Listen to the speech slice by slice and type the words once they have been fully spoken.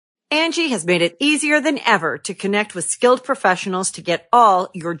Angie has made it easier than ever to connect with skilled professionals to get all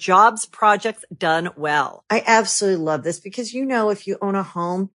your jobs projects done well. I absolutely love this because, if you own a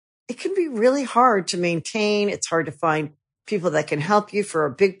home, it can be really hard to maintain. It's hard to find people that can help you for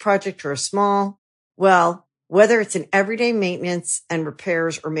a big project or a small. Well, whether it's in everyday maintenance and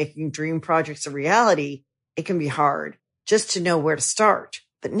repairs or making dream projects a reality, it can be hard just to know where to start.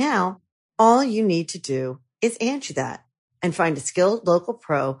 But now all you need to do is Angie that and find a skilled local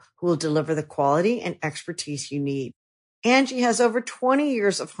pro who will deliver the quality and expertise you need. Angie has over 20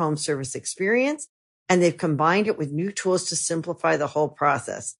 years of home service experience, and they've combined it with new tools to simplify the whole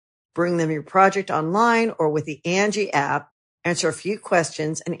process. Bring them your project online or with the Angie app, answer a few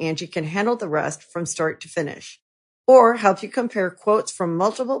questions, and Angie can handle the rest from start to finish. Or help you compare quotes from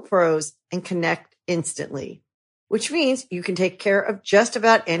multiple pros and connect instantly, which means you can take care of just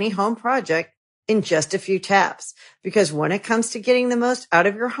about any home project in just a few taps. Because when it comes to getting the most out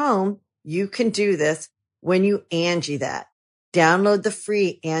of your home, you can do this when you Angie that. Download the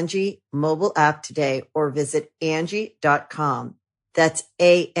free Angie mobile app today or visit Angie.com. That's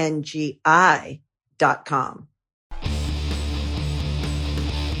ANGI.com.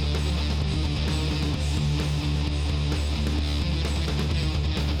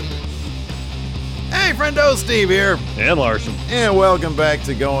 Hey, friendo, Steve here. And Larson. And welcome back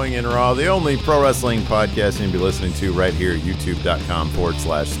to Going in Raw, the only pro wrestling podcast you'll be listening to right here at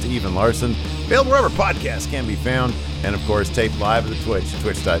youtube.com/Steve and Larson. Available wherever podcasts can be found. And, of course, taped live at the Twitch,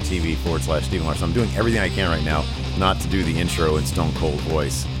 twitch.tv/Steve and Larson. I'm doing everything I can right now not to do the intro in stone cold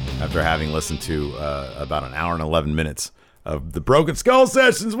voice after having listened to about an hour and 11 minutes of the Broken Skull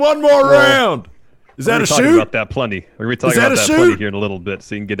Sessions. One more round. Is that a shoot? We're going to talk about that plenty. We're going to talk about that plenty here in a little bit,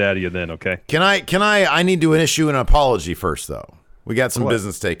 so you can get out of you then, okay? I need to issue an apology first, though. We got some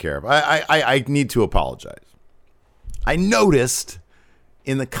business to take care of. I need to apologize. I noticed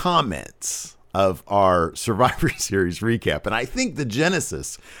in the comments of our Survivor Series recap, and I think the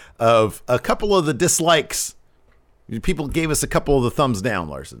genesis of a couple of the dislikes, people gave us a couple of the thumbs down,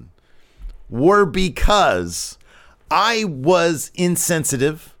 Larson, were because I was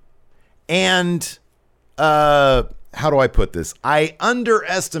insensitive and how do I put this? I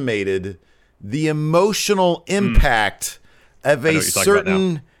underestimated the emotional impact of a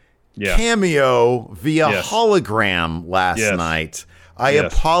certain cameo via hologram last night. I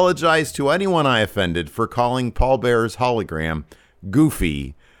apologize to anyone I offended for calling Paul Bearer's hologram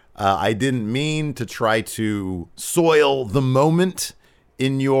goofy. I didn't mean to try to soil the moment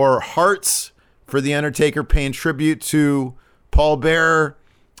in your hearts for The Undertaker paying tribute to Paul Bearer.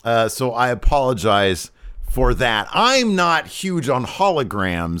 So I apologize for that. I'm not huge on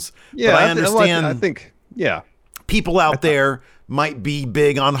holograms, but I understand I think people out there might be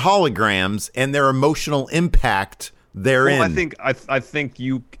big on holograms and their emotional impact therein. Well, I think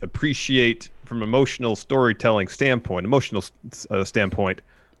you appreciate from emotional storytelling standpoint,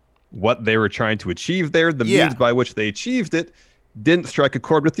 what they were trying to achieve there, the means by which they achieved it didn't strike a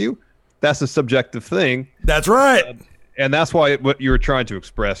chord with you. That's a subjective thing. That's right. And that's why what you were trying to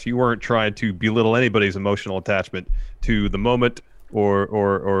express, you weren't trying to belittle anybody's emotional attachment to the moment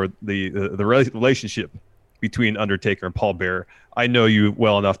or the relationship between Undertaker and Paul Bearer. I know you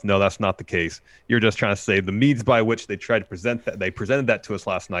well enough to know that's not the case. You're just trying to say the means by which they tried to present that, they presented that to us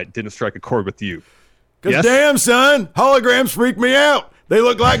last night, didn't strike a chord with you. Because damn, son, holograms freak me out. They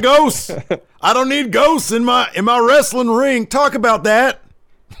look like ghosts. I don't need ghosts in my wrestling ring. Talk about that.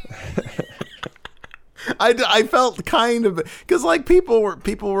 I felt kind of, because like people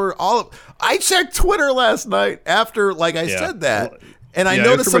were all. I checked Twitter last night after I said that, and I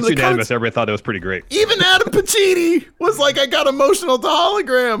noticed some of the comments. Everybody thought it was pretty great. Even Adam Pacitti was like, "I got emotional to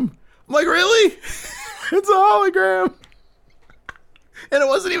hologram." I'm like, really? It's a hologram, and it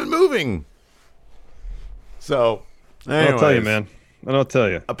wasn't even moving. So, anyways, I'll tell you, man. I'll tell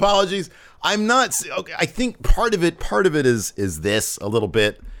you. Apologies. I'm not. Okay, I think part of it is this a little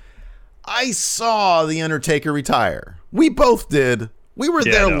bit. I saw The Undertaker retire. We both did. We were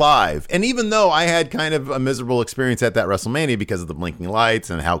there live. And even though I had kind of a miserable experience at that WrestleMania because of the blinking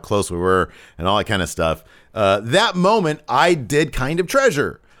lights and how close we were and all that kind of stuff, that moment I did kind of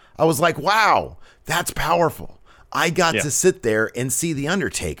treasure. I was like, wow, that's powerful. I got to sit there and see The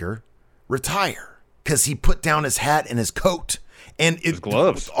Undertaker retire because he put down his hat and his coat and his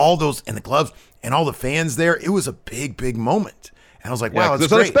gloves, all those, and the gloves and all the fans there. It was a big, big moment. And I was like, wow, it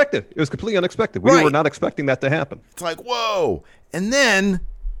was unexpected. It was completely unexpected. We were not expecting that to happen. It's like, whoa. And then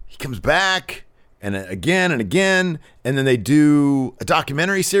he comes back and again, and then they do a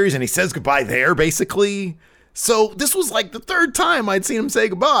documentary series and he says goodbye there, basically. So this was like the third time I'd seen him say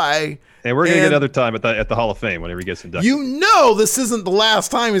goodbye. And we're going to get another time at the Hall of Fame whenever he gets inducted. You know this isn't the last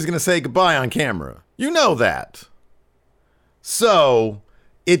time he's going to say goodbye on camera. You know that. So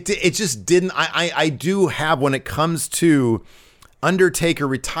it just didn't. I do have, when it comes to Undertaker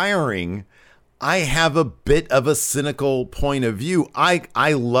retiring, I have a bit of a cynical point of view.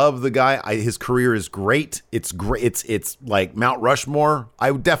 I love the guy. His career is great. It's great. It's like Mount Rushmore. I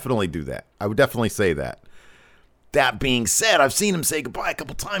would definitely do that. I would definitely say that. That being said, I've seen him say goodbye a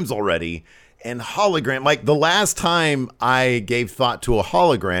couple times already. And hologram, like the last time I gave thought to a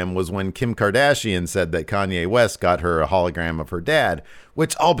hologram was when Kim Kardashian said that Kanye West got her a hologram of her dad,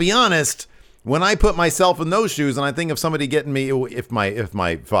 which I'll be honest, when I put myself in those shoes and I think of somebody getting me, if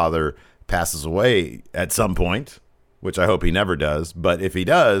my father passes away at some point, which I hope he never does, but if he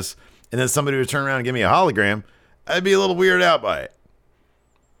does, and then somebody would turn around and give me a hologram, I'd be a little weirded out by it.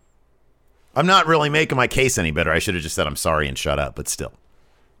 I'm not really making my case any better. I should have just said I'm sorry and shut up, but still.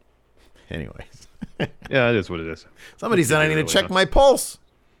 Anyways. Yeah, it is what it is. Somebody said I need to check my pulse.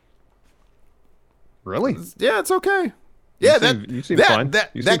 Really? Yeah, it's okay. Yeah, you seem fine.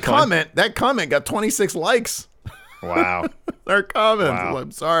 That comment got 26 likes. Wow. Their comments. Wow.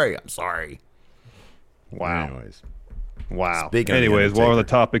 I'm sorry. Wow. Anyways. Wow. Anyways, while we're on the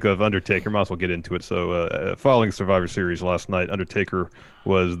topic of Undertaker, might as well get into it. So, following Survivor Series last night, Undertaker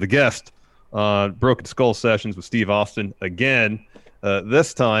was the guest on Broken Skull Sessions with Steve Austin again.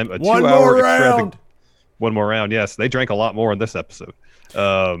 This time, a 2-hour extravagant. One more round, yes. They drank a lot more in this episode.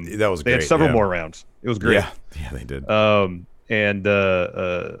 That was great. They had several more rounds. It was great. Yeah, they did. And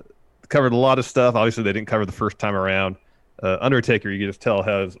covered a lot of stuff. Obviously, they didn't cover the first time around. Undertaker, you can just tell,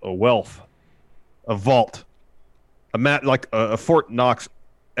 has a wealth, a vault, like a Fort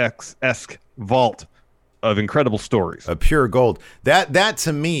Knox-esque vault of incredible stories. A pure gold. That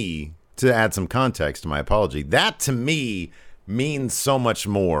to me, to add some context to my apology, that to me means so much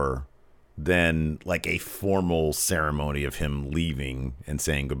more than like a formal ceremony of him leaving and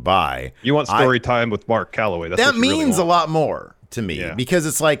saying goodbye. You want story time with Mark Calloway. That's that what you really means want. a lot more to me, because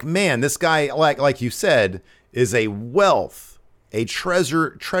it's like, man, this guy, like you said, is a wealth, a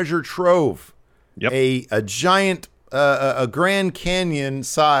treasure trove, a giant, a Grand Canyon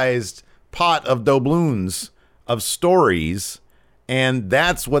sized pot of doubloons of stories. And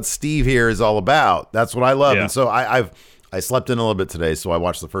that's what Steve here is all about. That's what I love. Yeah. And so I slept in a little bit today, so I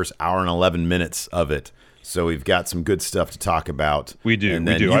watched the first hour and 11 minutes of it. So we've got some good stuff to talk about. We do. And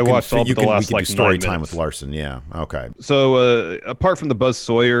then we do. I watched all but the last we can like do story 9 time minutes. with Larson. Yeah. Okay. So apart from the Buzz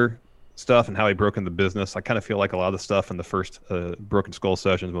Sawyer stuff and how he broke in the business, I kind of feel like a lot of the stuff in the first Broken Skull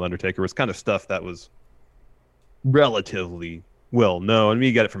Sessions with Undertaker was kind of stuff that was relatively well known. I mean,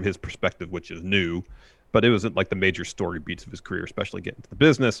 you got it from his perspective, which is new, but it wasn't like the major story beats of his career, especially getting to the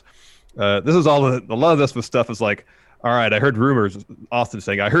business. This is all a lot of this was stuff is like, all right, I heard rumors. Austin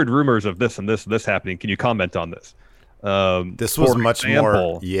saying, I heard rumors of this and this happening. Can you comment on this? This was much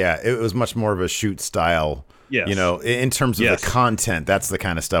more. Yeah, it was much more of a shoot style. Yes. You know, in terms of the content, that's the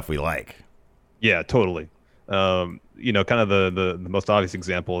kind of stuff we like. Yeah, totally. You know, kind of the most obvious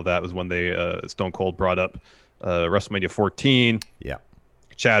example of that was when they Stone Cold brought up WrestleMania 14. Yeah.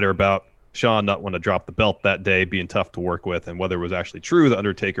 Chatter about Shawn not want to drop the belt that day, being tough to work with, and whether it was actually true that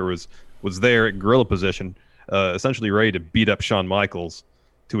Undertaker was there at gorilla position, essentially ready to beat up Shawn Michaels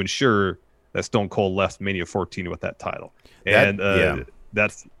to ensure that Stone Cold left Mania 14 with that title.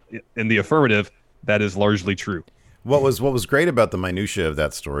 That's in the affirmative. That is largely true. What was great about the minutia of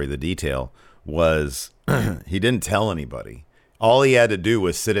that story, the detail, was he didn't tell anybody. All he had to do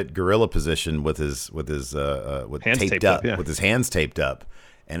was sit at gorilla position with his hands taped up, with his hands taped up,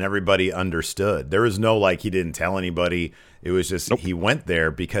 and everybody understood. There was no like he didn't tell anybody. It was just he went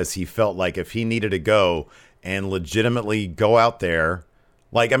there because he felt like if he needed to go and legitimately go out there,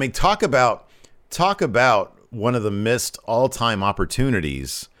 like, I mean, talk about one of the missed all-time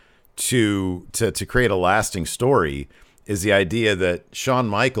opportunities to create a lasting story is the idea that Shawn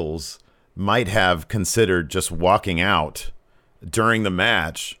Michaels might have considered just walking out during the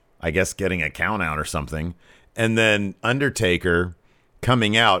match, I guess getting a count out or something, and then Undertaker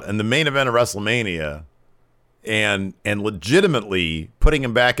coming out in the main event of WrestleMania and legitimately putting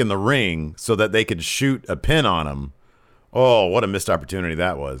him back in the ring so that they could shoot a pin on him. Oh, what a missed opportunity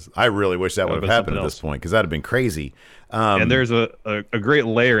that was. I really wish that would have happened at this point, because that would have been crazy. And there's a great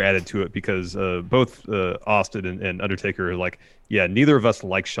layer added to it because both Austin and Undertaker are like, yeah, neither of us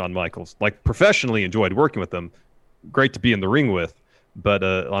like Shawn Michaels. Like, professionally enjoyed working with them. Great to be in the ring with. But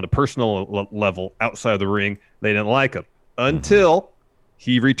on a personal level, outside of the ring, they didn't like him until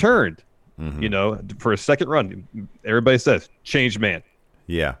he returned. You know, for a second run. Everybody says, changed man.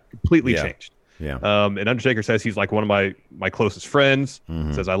 Yeah. Completely changed. Yeah. And Undertaker says he's like one of my closest friends.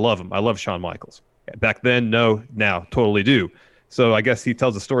 Says I love him. I love Shawn Michaels. Back then, no. Now, totally do. So I guess he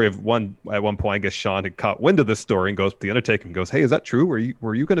tells the story of at one point. I guess Shawn had caught wind of this story and goes to the Undertaker and goes, "Hey, is that true? Were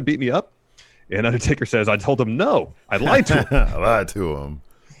you going to beat me up?" And Undertaker says, "I told him no. I lied to him." I lied to him.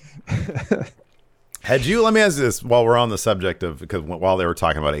 Let me ask you this while we're on the subject of, because while they were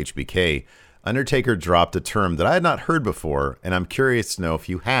talking about HBK, Undertaker dropped a term that I had not heard before, and I'm curious to know if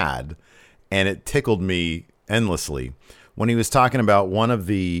you had, and it tickled me endlessly when he was talking about one of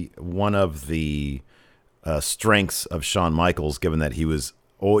the strengths of Shawn Michaels, given that he was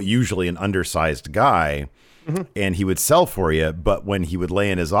usually an undersized guy, and he would sell for you, but when he would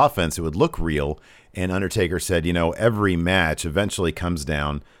lay in his offense, it would look real. And Undertaker said, every match eventually comes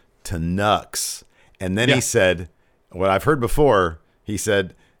down to knucks. And then he said, what I've heard before, he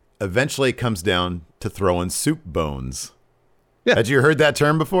said, eventually it comes down to throwing soup bones. Yeah. Had you heard that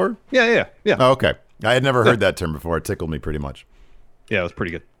term before? Yeah. Oh, okay. I had never heard that term before. It tickled me pretty much. Yeah, it was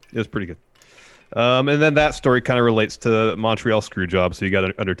pretty good. And then that story kind of relates to Montreal Screwjob. So you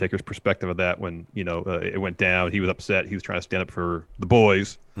got Undertaker's perspective of that when, it went down. He was upset. He was trying to stand up for the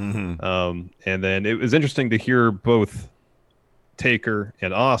boys. And then it was interesting to hear both Taker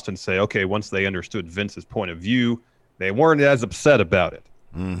and Austin say, okay, once they understood Vince's point of view, they weren't as upset about it.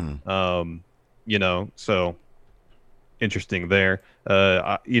 So interesting there.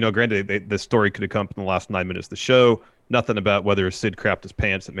 Granted, the story could have come from the last 9 minutes of the show. Nothing about whether Sid crapped his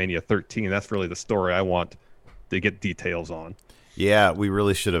pants at Mania 13. That's really the story I want to get details on. Yeah, we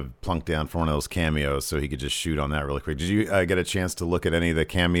really should have plunked down for one of those cameos so he could just shoot on that really quick. Did you get a chance to look at any of the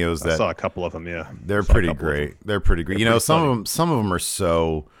cameos? I saw a couple of them, yeah. They're pretty great. They're pretty great. Some of them are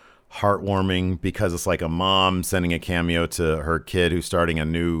so heartwarming because it's like a mom sending a cameo to her kid who's starting a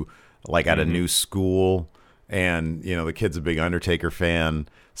new, at a new school. And, the kid's a big Undertaker fan.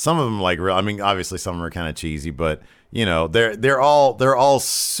 Some of them obviously some of them are kind of cheesy, but they're all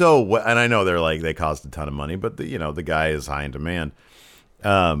so, and I know they cost a ton of money, but the guy is high in demand.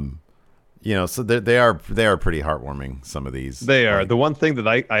 So they are pretty heartwarming. Some of these, they are. The one thing that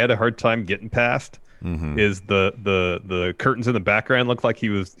I had a hard time getting past is the curtains in the background looked like he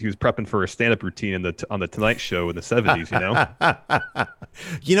was prepping for a stand-up routine on the Tonight Show in the 70s.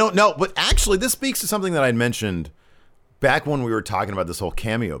 No, but actually this speaks to something that I'd mentioned back when we were talking about this whole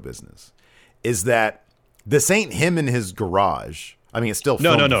cameo business, is that this ain't him in his garage. I mean, it's still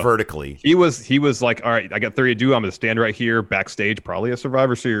filmed vertically. He was like, all right, I got 30 to do. I'm going to stand right here backstage, probably a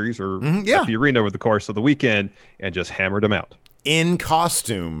Survivor Series or at the arena over the course of the weekend, and just hammered him out. In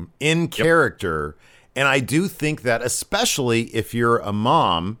costume, in character. And I do think that, especially if you're a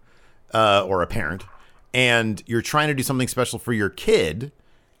mom or a parent and you're trying to do something special for your kid,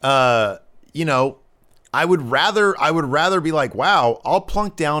 I would rather be like, wow, I'll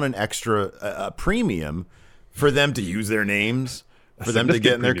plunk down an extra premium for them to use their names, for them to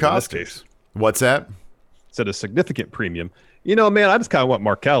get in their costumes. What's that? Said a significant premium. Man, I just kind of want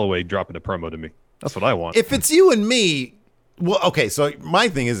Mark Calloway dropping a promo to me. That's what I want. If it's you and me, well, okay, so my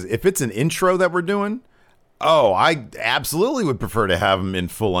thing is, if it's an intro that we're doing, I absolutely would prefer to have him in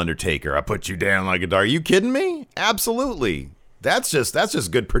full Undertaker. I put you down like a dog. Are you kidding me? Absolutely. That's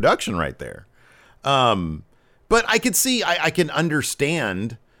just good production right there. But I could see, I can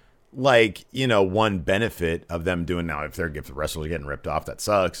understand, one benefit of them doing now, if the wrestlers are getting ripped off, that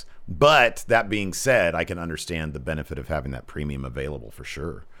sucks. But that being said, I can understand the benefit of having that premium available for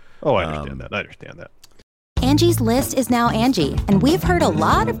sure. Oh, I understand that. Angie's List is now Angie, and we've heard a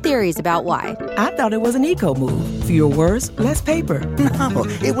lot of theories about why. I thought it was an eco move. Fewer words, less paper. No,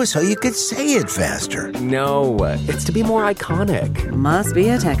 it was so you could say it faster. No, it's to be more iconic. Must be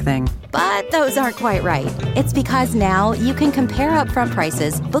a tech thing. But those aren't quite right. It's because now you can compare upfront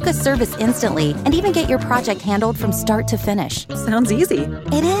prices, book a service instantly, and even get your project handled from start to finish. Sounds easy.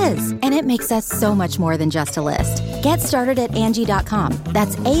 It is, and it makes us so much more than just a list. Get started at Angie.com.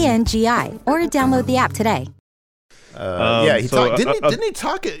 That's ANGI, or download the app today. Didn't he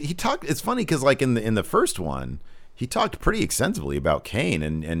talk? He talked. It's funny because in the first one, he talked pretty extensively about Kane,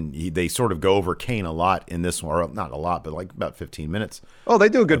 and they sort of go over Kane a lot in this one, or not a lot, but about 15 minutes. Oh, they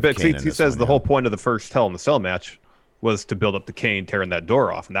do a good bit. He says the whole point of the first Hell in the Cell match was to build up the Kane tearing that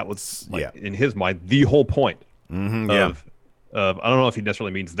door off, and that was in his mind the whole point of. I don't know if he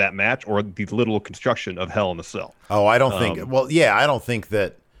necessarily means that match or the literal construction of Hell in the Cell. Oh, I don't think. Well, yeah, I don't think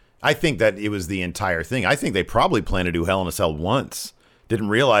that. I think that it was the entire thing. I think they probably planned to do Hell in a Cell once. Didn't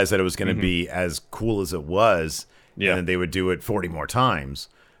realize that it was going to be as cool as it was. Yeah. And they would do it 40 more times.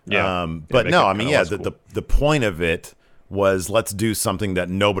 Yeah. But no, I mean, the point of it was let's do something that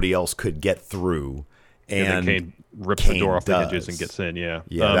nobody else could get through. And then Kane rips the door off the hinges and gets in. Yeah,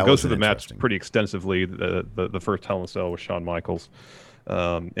 that goes was through the match interesting. pretty extensively. The first Hell in a Cell with Shawn Michaels,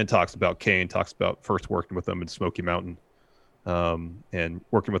 and talks about Kane. Talks about first working with him in Smoky Mountain, and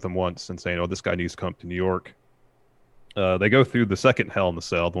working with him once and saying, "Oh, this guy needs to come up to New York." They go through the second Hell in the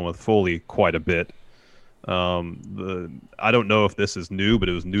Cell, the one with Foley, quite a bit. I don't know if this is new, but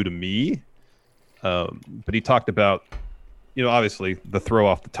it was new to me. But he talked about, obviously the throw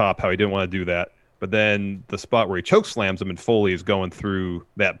off the top, how he didn't want to do that. But then the spot where he choke slams him and Foley is going through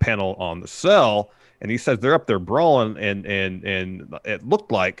that panel on the cell, and he says they're up there brawling, and it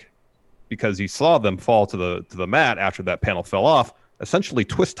looked like, because he saw them fall to the mat after that panel fell off, essentially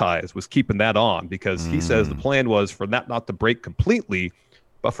Twist Ties was keeping that on, because he says the plan was for that not to break completely,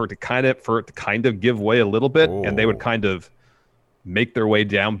 but for it to kind of give way a little bit, and they would kind of make their way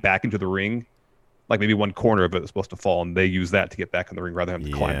down back into the ring. Like maybe one corner of it was supposed to fall, and they use that to get back in the ring rather than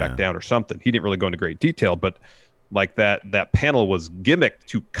have to climb back down or something. He didn't really go into great detail, but like that panel was gimmicked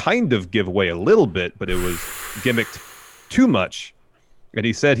to kind of give way a little bit, but it was gimmicked too much. And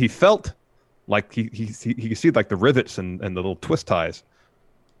he said he felt like he could see like the rivets and the little twist ties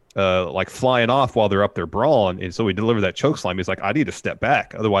like flying off while they're up there brawling. And so he delivered that choke slam. He's like, I need to step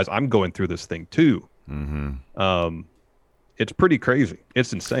back, otherwise I'm going through this thing too. It's pretty crazy.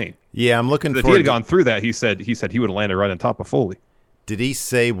 It's insane. Yeah, I'm looking for. If he had gone through that, he said he would have landed right on top of Foley. Did he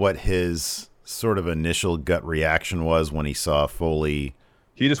say what his sort of initial gut reaction was when he saw Foley?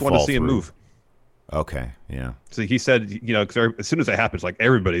 He just wanted to see him move. Okay, yeah. So he said, because as soon as it happens, like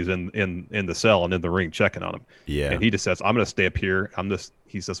everybody's in the cell and in the ring checking on him. Yeah. And he just says, I'm going to stay up here.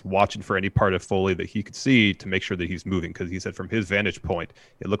 He's just watching for any part of Foley that he could see to make sure that he's moving. Because he said from his vantage point,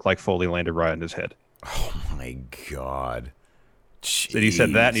 it looked like Foley landed right on his head. Oh my God. Jeez. And he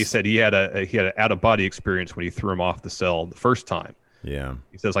said that, and he said he had an out of body experience when he threw him off the cell the first time. Yeah.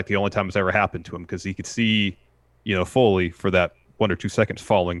 He says like the only time it's ever happened to him, because he could see, Foley for that 1 or 2 seconds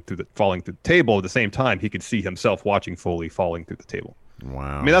falling through the table. At the same time, he could see himself watching Foley falling through the table.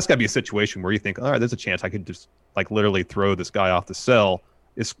 Wow. I mean, that's got to be a situation where you think, all right, there's a chance I could just like literally throw this guy off the cell.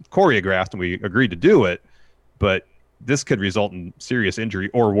 It's choreographed, and we agreed to do it, but this could result in serious injury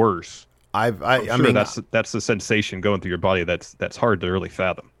or worse. I mean, that's the sensation going through your body that's hard to really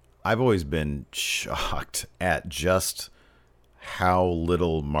fathom. I've always been shocked at just how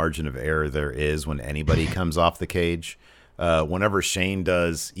little margin of error there is when anybody comes off the cage. Whenever Shane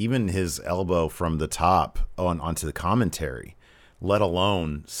does even his elbow from the top onto the commentary, let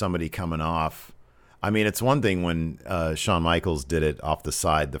alone somebody coming off. I mean, it's one thing when Shawn Michaels did it off the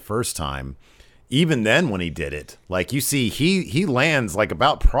side the first time. Even then, when he did it, like you see, he lands like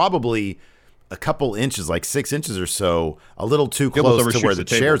about probably a couple inches, like 6 inches or so, a little too close to where the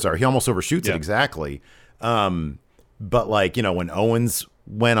chairs are. He almost overshoots it exactly. But like, when Owens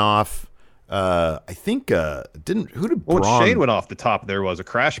went off, I think when Shane went off the top, there was a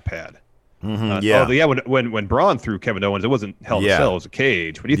crash pad. Mm-hmm, when Braun threw Kevin Owens, it wasn't Hell in a Cell, it was a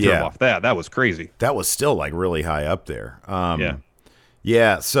cage. When he threw him off that was crazy. That was still like really high up there.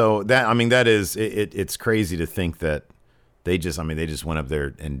 Yeah, so that is it's crazy to think that they just went up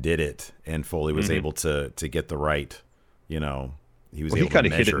there and did it, and Foley was able to get the right, he was able to measure it out. He kind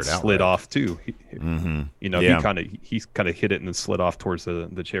of hit it and slid off too. He kind of hit it and then slid off towards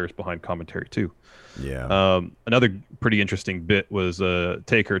the chairs behind commentary too. Yeah. Another pretty interesting bit was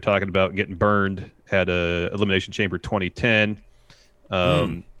Taker talking about getting burned at Elimination Chamber 2010,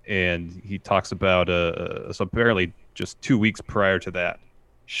 and he talks about so apparently just 2 weeks prior to that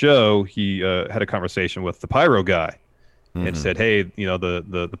show, he had a conversation with the pyro guy and said, hey,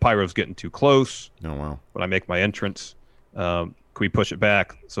 the pyro's getting too close. Oh, wow. When I make my entrance, can we push it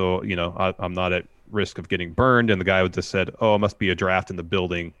back so, I'm not at risk of getting burned? And the guy just said, oh, it must be a draft in the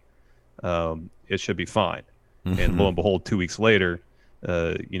building. It should be fine. And lo and behold, 2 weeks later,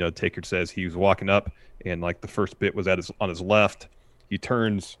 Taker says he was walking up and like the first bit was on his left. He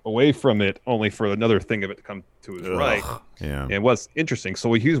turns away from it only for another thing of it to come to his right. Yeah. And what's interesting,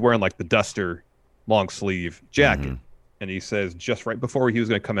 so he was wearing like the Duster long sleeve jacket. And he says just right before he was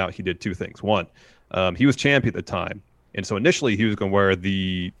going to come out, he did two things. One, he was champion at the time. And so initially he was going to wear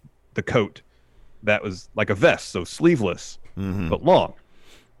the coat that was like a vest, so sleeveless, but long.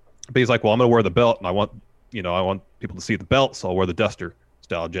 But he's like, well, I'm going to wear the belt, and I want people to see the belt, so I'll wear the Duster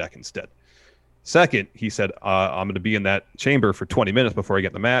style jacket instead. Second, he said, I'm going to be in that chamber for 20 minutes before I get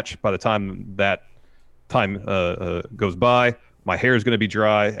in the match. By the time that time goes by, my hair is going to be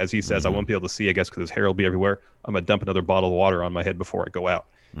dry. As he says, I won't be able to see, I guess, because his hair will be everywhere. I'm going to dump another bottle of water on my head before I go out.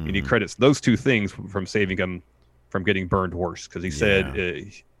 And he credits those two things from saving him from getting burned worse, because he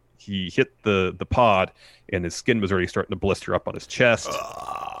said he hit the pod, and his skin was already starting to blister up on his chest.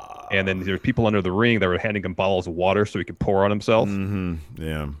 And then there were people under the ring that were handing him bottles of water so he could pour on himself.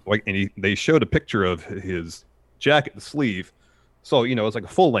 Yeah. And they showed a picture of his jacket, the sleeve. So, you know, it's like a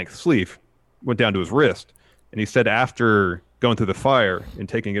full-length sleeve, went down to his wrist. And he said after going through the fire and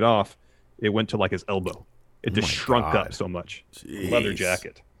taking it off, it went to like his elbow. It just shrunk up so much. Jeez. Leather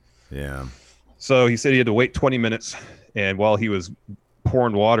jacket. Yeah. So he said he had to wait 20 minutes. And while he was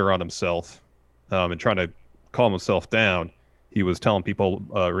pouring water on himself and trying to calm himself down, he was telling people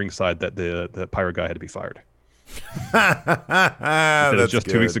ringside that the pyro guy had to be fired. It was just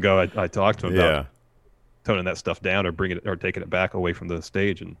 2 weeks ago I talked to him about toning that stuff down or bringing it or taking it back away from the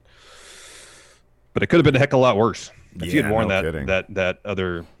stage, but it could have been a heck of a lot worse if you had worn that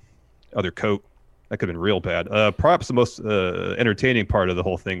other coat. That could have been real bad. Perhaps the most entertaining part of the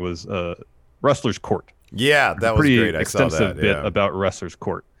whole thing was Wrestler's Court. Yeah, that was great. I saw that. Extensive bit about Wrestler's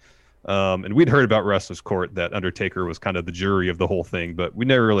Court. And we'd heard about Wrestler's Court that Undertaker was kind of the jury of the whole thing, but we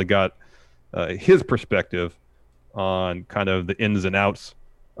never really got his perspective on kind of the ins and outs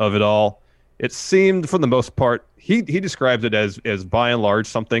of it all. It seemed, for the most part, he described it as by and large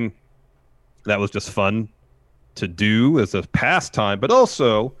something that was just fun to do as a pastime, but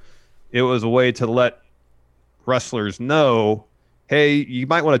also it was a way to let wrestlers know, hey, you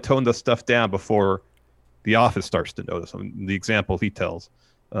might want to tone this stuff down before the office starts to notice. I mean, the example he tells,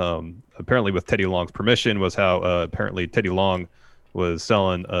 apparently with Teddy Long's permission, was how apparently Teddy Long was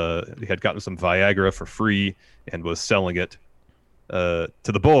selling, he had gotten some Viagra for free and was selling it to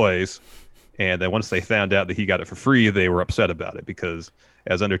the boys. And then once they found out that he got it for free, they were upset about it because,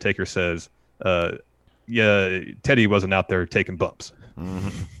 as Undertaker says, Teddy wasn't out there taking bumps. Mm-hmm.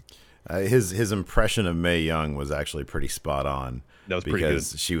 His impression of Mae Young was actually pretty spot on. That was pretty good.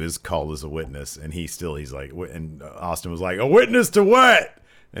 Because she was called as a witness, and he's like, and Austin was like, a witness to what?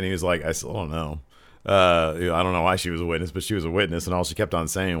 And he was like, I still don't know. I don't know why she was a witness, but she was a witness, and all she kept on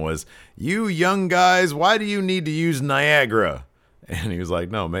saying was, you young guys, why do you need to use Niagara? And he was like,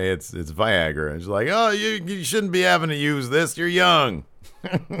 no, Mae, it's Viagra. And she's like, oh, you shouldn't be having to use this. You're young.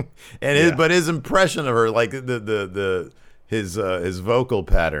 But his impression of her, like his vocal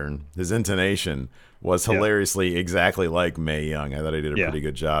pattern, his intonation was hilariously exactly like Mae Young. I thought he did a pretty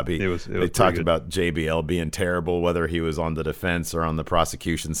good job. They talked about JBL being terrible, whether he was on the defense or on the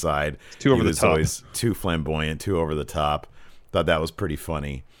prosecution side. Too over the top. He was always too flamboyant, too over the top. Thought that was pretty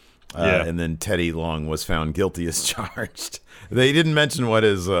funny. And then Teddy Long was found guilty as charged. They didn't mention what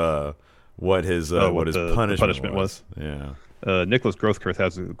his punishment was. Yeah. Nicholas Grothkirth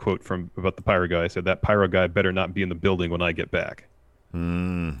has a quote about the pyro guy. He said, that pyro guy better not be in the building when I get back.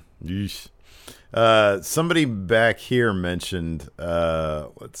 Yeesh. Somebody back here mentioned,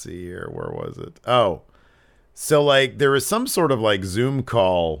 let's see here, where was it? Oh, so like there was some sort of like Zoom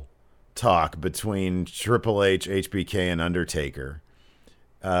call talk between Triple H, HBK, and Undertaker.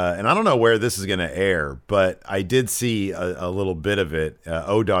 And I don't know where this is going to air, but I did see a little bit of it.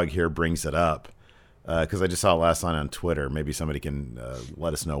 O-Dog here brings it up because I just saw it last night on Twitter. Maybe somebody can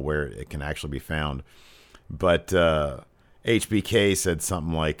let us know where it can actually be found. But HBK said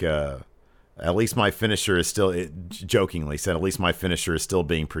something like, at least my finisher is still, jokingly said, at least my finisher is still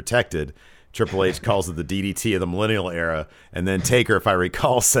being protected. Triple H calls it the DDT of the millennial era. And then Taker, if I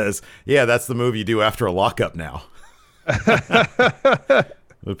recall, says, yeah, that's the move you do after a lockup now.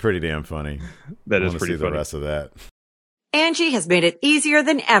 It was pretty damn funny. That is pretty funny. The rest of that. Angie has made it easier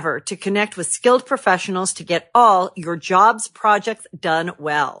than ever to connect with skilled professionals to get all your jobs projects done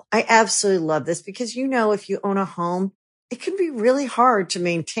well. I absolutely love this because, if you own a home, it can be really hard to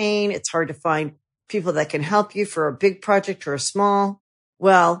maintain. It's hard to find people that can help you for a big project or a small.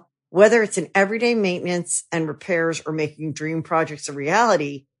 Well, whether it's in everyday maintenance and repairs or making dream projects a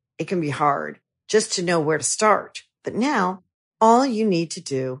reality, it can be hard just to know where to start. But now, all you need to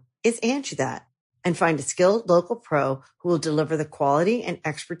do is Angie that and find a skilled local pro who will deliver the quality and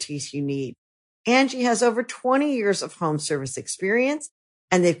expertise you need. Angie has over 20 years of home service experience,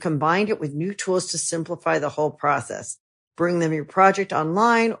 and they've combined it with new tools to simplify the whole process. Bring them your project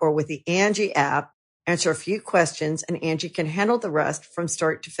online or with the Angie app, answer a few questions, and Angie can handle the rest from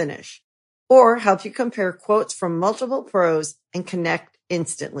start to finish. Or help you compare quotes from multiple pros and connect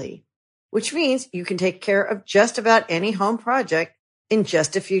instantly. Which means you can take care of just about any home project in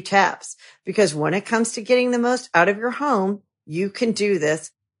just a few taps. Because when it comes to getting the most out of your home, you can do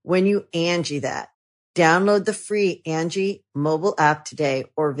this when you Angie that. Download the free Angie mobile app today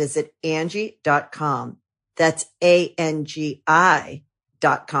or visit Angie.com. That's ANGI.com.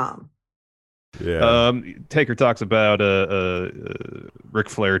 Yeah. Taker talks about Ric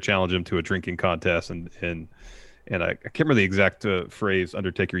Flair challenged him to a drinking contest, and I can't remember the exact phrase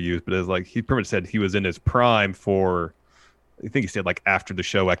Undertaker used, but it was like he pretty much said he was in his prime for I think he said like after the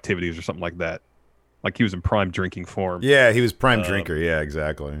show activities or something like that. Like he was in prime drinking form. Yeah, he was prime drinker. Yeah,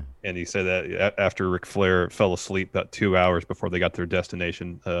 exactly. And he said that after Ric Flair fell asleep about 2 hours before they got to their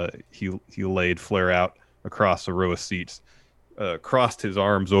destination, he laid Flair out across a row of seats, crossed his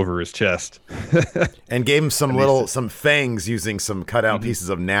arms over his chest, and gave him some fangs using some cutout pieces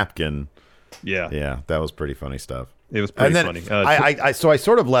of napkin. Yeah, that was pretty funny stuff. It was pretty funny. So I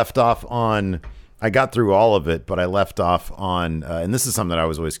sort of left off on. I got through all of it, but I left off on, and this is something that I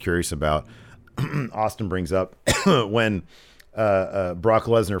was always curious about. Austin brings up when Brock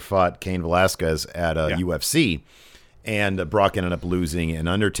Lesnar fought Cain Velasquez at UFC, and Brock ended up losing. And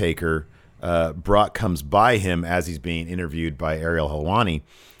Undertaker, Brock comes by him as he's being interviewed by Ariel Helwani,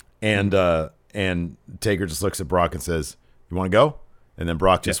 and Taker just looks at Brock and says, "You want to go?" And then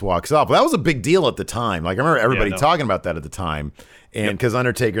Brock just walks off. Well, that was a big deal at the time. Like I remember everybody talking about that at the time, and because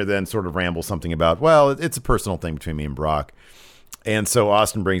Undertaker then sort of rambles something about, well, it's a personal thing between me and Brock, and so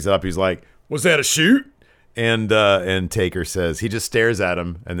Austin brings it up. He's like, "Was that a shoot?" And Taker says, he just stares at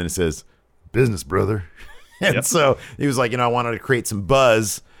him and then it says, "Business, brother." And so he was like, I wanted to create some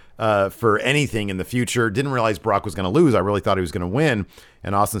buzz for anything in the future. Didn't realize Brock was going to lose. I really thought he was going to win.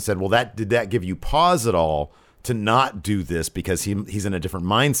 And Austin said, well, did that give you pause at all to not do this because he's in a different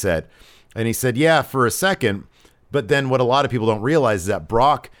mindset? And he said, yeah, for a second. But then what a lot of people don't realize is that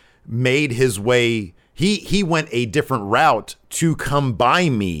Brock made his way. He went a different route to come by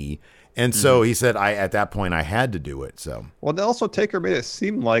me. And so he said, at that point, I had to do it. So, well, also Taker made it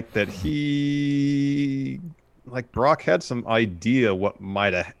seem like that Brock had some idea what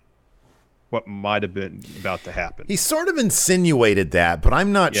might have been about to happen. He sort of insinuated that, but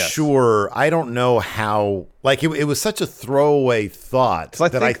I'm not sure. I don't know how. Like it was such a throwaway thought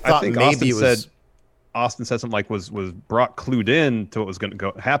that I thought maybe Austin it was. Austin said something like, "Was Brock clued in to what was going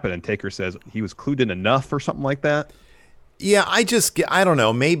to happen?" And Taker says he was clued in enough or something like that. Yeah, I don't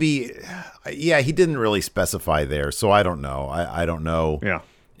know. Maybe, he didn't really specify there, so I don't know. I don't know. Yeah.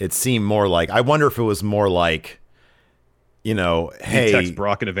 It seemed more like, I wonder if it was more like, hey. He text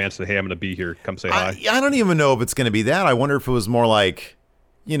Brock in advance that, hey, I'm going to be here. Come say hi. I don't even know if it's going to be that. I wonder if it was more like,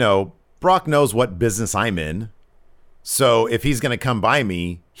 Brock knows what business I'm in. So if he's going to come by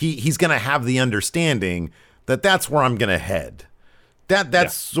me, he's going to have the understanding that that's where I'm going to head.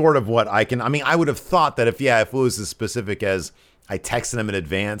 That's sort of what I would have thought that if it was as specific as I texted him in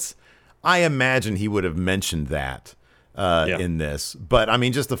advance, I imagine he would have mentioned that in this. But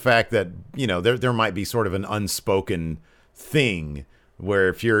just the fact that, there might be sort of an unspoken thing where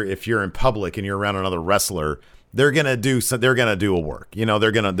if you're in public and you're around another wrestler, they're going to do a work,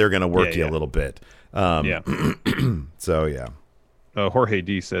 they're going to work you a little bit. So, yeah. Jorge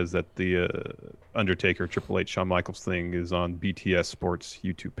D says that the Undertaker, Triple H, Shawn Michaels thing is on BTS Sports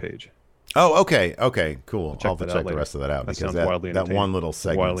YouTube page. Oh, okay, cool. I'll have to check the later. rest of that out because that one little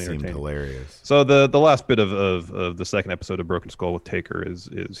segment seemed hilarious. So the last bit of the second episode of Broken Skull with Taker is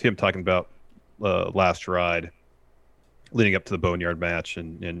him talking about last ride leading up to the Boneyard match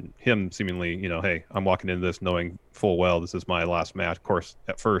and him seemingly, hey, I'm walking into this knowing full well this is my last match. Of course,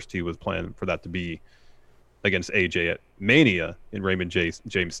 at first he was planning for that to be against AJ at Mania in Raymond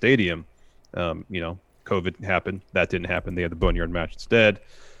James Stadium. COVID happened. That didn't happen. They had the Boneyard match instead.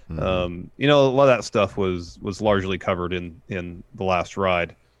 A lot of that stuff was largely covered in the last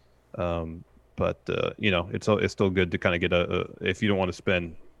ride. But it's still good to kind of get if you don't want to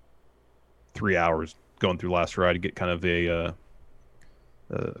spend 3 hours going through last ride, to get kind of a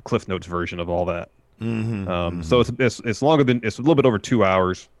Cliff Notes version of all that. So it's longer than, it's a little bit over 2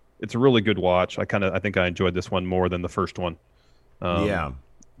 hours. It's a really good watch. I think I enjoyed this one more than the first one.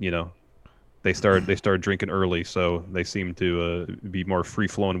 They started drinking early, so they seem to be more free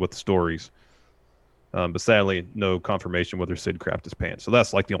flowing with the stories. But sadly, no confirmation whether Sid crapped his pants. So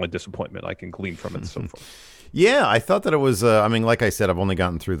that's like the only disappointment I can glean from it so far. Yeah, I thought that it was. Like I said, I've only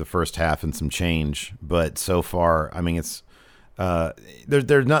gotten through the first half and some change, but so far, it's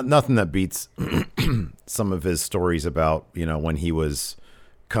there's nothing that beats some of his stories about when he was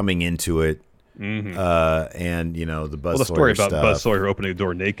coming into it. And the Buzz the story Sawyer about stuff. Buzz Sawyer opening the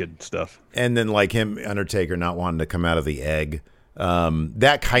door naked stuff, and then like him, Undertaker, not wanting to come out of the egg,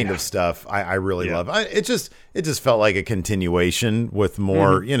 that kind of stuff I really love. It just felt like a continuation with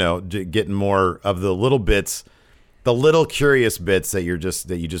more getting more of the little bits, the little curious bits that you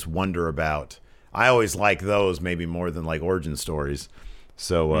just wonder about. I always like those maybe more than like origin stories.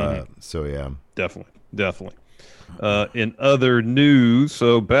 So yeah, definitely. In other news,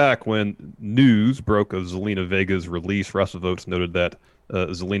 so back when news broke of Zelina Vega's release, Russell Votes noted that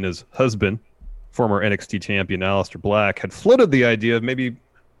Zelina's husband, former NXT champion Aleister Black, had floated the idea of maybe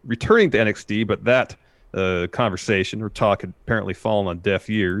returning to NXT, but that conversation or talk had apparently fallen on deaf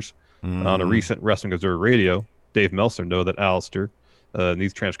ears. On a recent Wrestling Observer Radio, Dave Meltzer noted that Alistair, and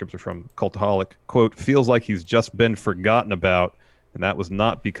these transcripts are from Cultaholic, quote, feels like he's just been forgotten about, and that was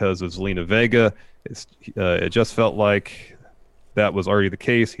not because of Zelina Vega. It just felt like that was already the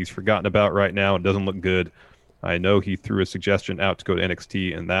case. He's forgotten about right now and doesn't look good. I know he threw a suggestion out to go to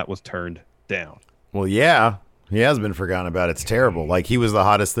NXT, and that was turned down. Well, yeah, he has been forgotten about. It's terrible. Like, he was the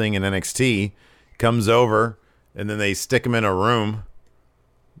hottest thing in NXT, comes over, and then they stick him in a room.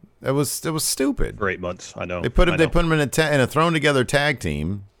 It was stupid. For 8 months, I know. They put him in a thrown together tag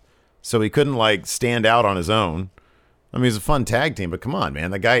team, so he couldn't like stand out on his own. I mean, he's a fun tag team, but come on,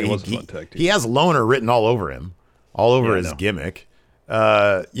 man, the guy he has loner written all over him, all over his gimmick.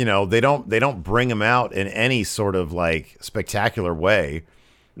 They don't bring him out in any sort of like spectacular way.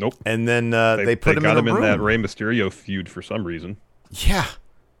 Nope. And then they put him in that Rey Mysterio feud for some reason.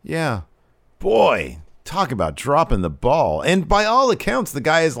 Yeah. Boy, talk about dropping the ball. And by all accounts, the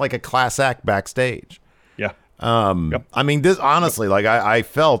guy is like a class act backstage. Yeah. Yep. I mean, this honestly, like I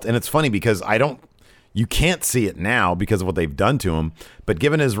felt, and it's funny because you can't see it now because of what they've done to him. But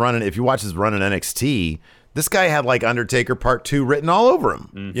given his run, if you watch his run in NXT, this guy had like Undertaker Part 2 written all over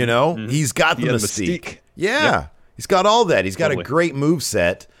him. Mm-hmm. You know, he's got the mystique. Yeah. Yep. He's got all that. He's got a great move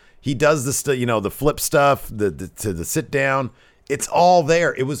set. He does the flip stuff, the sit down. It's all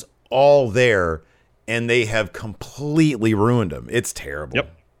there. It was all there. And they have completely ruined him. It's terrible.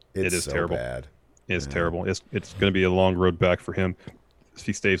 Yep. It is so terrible. Bad. It's terrible. It's going to be a long road back for him if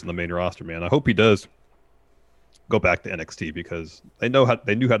he stays in the main roster, man. I hope he does go back to NXT because they knew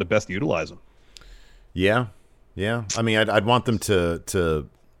how to best utilize him. Yeah. I mean, I'd want them to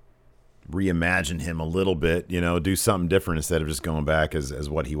reimagine him a little bit, do something different instead of just going back as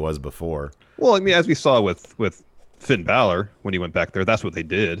what he was before. Well, I mean, as we saw with Finn Balor when he went back there, that's what they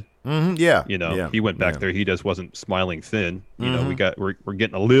did. Mm-hmm, yeah. He went back there. He just wasn't smiling Finn. We're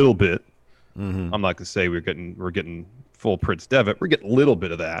getting a little bit. Mm-hmm. I'm not gonna say we're getting full Prince Devitt. We're getting a little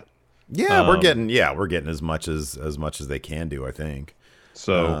bit of that. Yeah, we're getting as much as they can do, I think.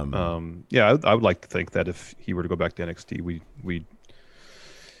 So I would like to think that if he were to go back to NXT, we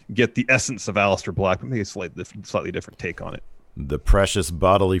get the essence of Aleister Black, but maybe a slightly different take on it. The precious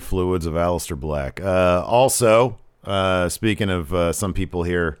bodily fluids of Aleister Black. Also, speaking of some people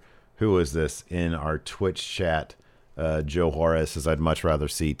here, who is this in our Twitch chat? Joe Juarez says, I'd much rather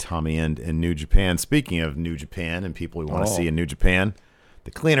see Tommy End in New Japan. Speaking of New Japan and people we want to see in New Japan,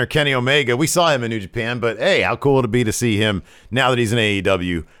 the cleaner Kenny Omega. We saw him in New Japan, but hey, how cool would it be to see him now that he's in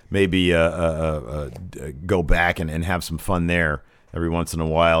AEW, maybe go back and have some fun there every once in a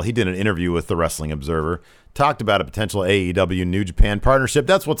while. He did an interview with the Wrestling Observer, talked about a potential AEW New Japan partnership.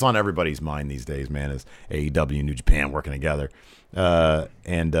 That's what's on everybody's mind these days, man, is AEW and New Japan working together.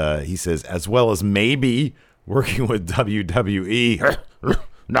 And he says, as well as maybe working with WWE.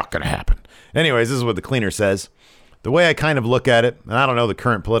 Not going to happen. Anyways, this is what the cleaner says. The way I kind of look at it, and I don't know the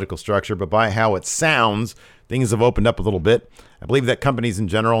current political structure, but by how it sounds, things have opened up a little bit. I believe that companies in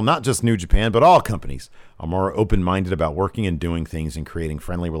general, not just New Japan, but all companies, are more open-minded about working and doing things and creating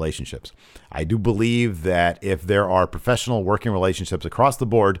friendly relationships. I do believe that if there are professional working relationships across the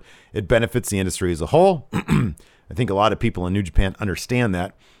board, it benefits the industry as a whole. I think a lot of people in New Japan understand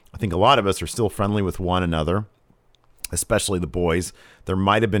that. I think a lot of us are still friendly with one another, especially the boys. There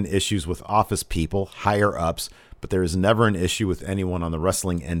might have been issues with office people, higher ups, but there is never an issue with anyone on the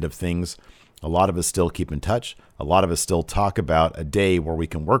wrestling end of things. A lot of us still keep in touch. A lot of us still talk about a day where we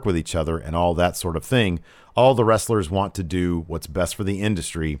can work with each other and all that sort of thing. All the wrestlers want to do what's best for the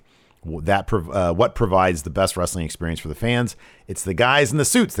industry. What provides the best wrestling experience for the fans. It's the guys in the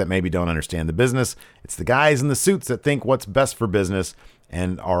suits that maybe don't understand the business. It's the guys in the suits that think what's best for business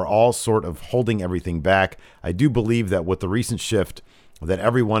and are all sort of holding everything back. I do believe that with the recent shift, that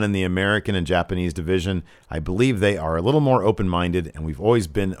everyone in the American and Japanese division, I believe they are a little more open-minded, and we've always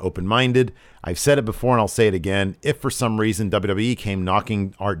been open-minded. I've said it before, and I'll say it again. If for some reason WWE came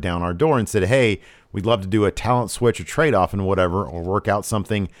knocking down our door and said, hey, we'd love to do a talent switch or trade-off and whatever, or work out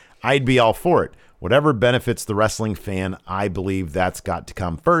something, I'd be all for it. Whatever benefits the wrestling fan, I believe that's got to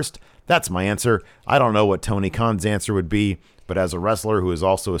come first. That's my answer. I don't know what Tony Khan's answer would be, but as a wrestler who has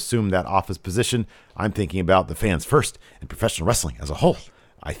also assumed that office position, I'm thinking about the fans first and professional wrestling as a whole.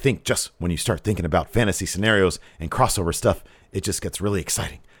 I think just when you start thinking about fantasy scenarios and crossover stuff, it just gets really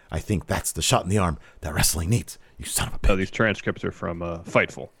exciting. I think that's the shot in the arm that wrestling needs. You son of a bitch. These transcripts are from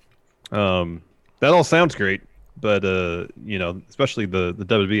Fightful. That all sounds great, but especially the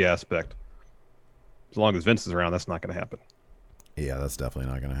WWE aspect. As long as Vince is around, that's not going to happen. Yeah, that's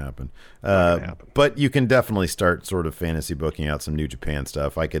definitely not going to happen. But you can definitely start sort of fantasy booking out some New Japan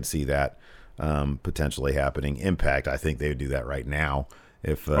stuff. I could see that. potentially happening. Impact, I think they would do that right now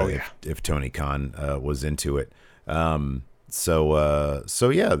if Tony Khan was into it. So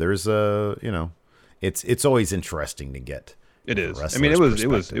yeah, there's it's always interesting to get. It is. I mean, it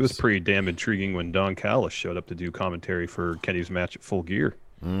was pretty damn intriguing when Don Callis showed up to do commentary for Kenny's match at Full Gear.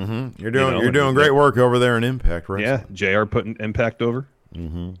 Mm-hmm. You're doing great work over there in Impact, right? Yeah, JR putting Impact over.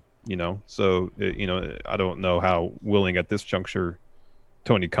 Mm-hmm. So I don't know how willing at this juncture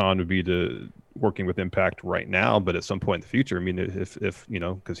Tony Khan would be to working with Impact right now, but at some point in the future, I mean, if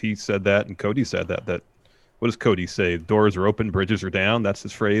because he said that and Cody said that what does Cody say? Doors are open, bridges are down. That's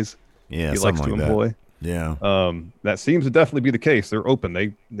his phrase. Yeah, he likes to employ. That. Yeah. That seems to definitely be the case. They're open.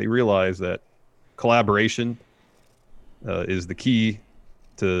 They realize that collaboration is the key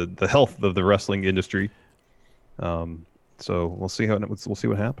to the health of the wrestling industry. So we'll see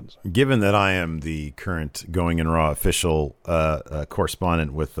what happens. Given that I am the current Going in Raw official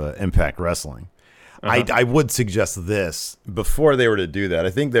correspondent with Impact Wrestling, I would suggest this before they were to do that. I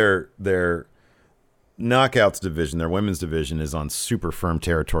think their Knockouts division, their women's division, is on super firm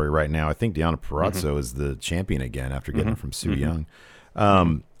territory right now. I think Deonna Purrazzo is the champion again after getting it from Su Yung.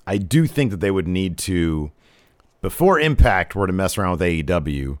 I do think that they would need to, before Impact were to mess around with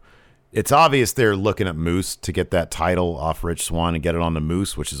AEW, it's obvious they're looking at Moose to get that title off Rich Swann and get it on the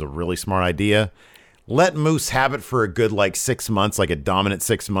Moose, which is a really smart idea. Let Moose have it for a good 6 months, like a dominant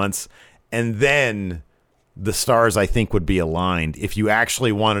 6 months, and then the stars, I think, would be aligned if you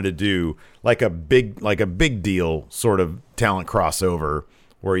actually wanted to do like a big deal sort of talent crossover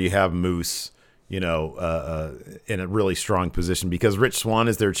where you have Moose, in a really strong position, because Rich Swann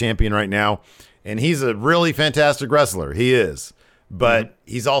is their champion right now, and he's a really fantastic wrestler. He is, but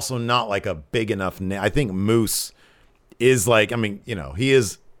he's also not like a big enough I think Moose is he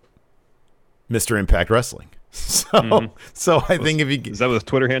is Mr. Impact Wrestling. So I think if you is that what his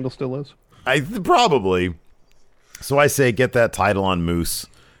Twitter handle still is? Probably. So I say get that title on Moose,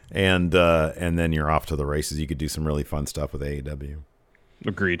 and then you're off to the races. You could do some really fun stuff with AEW.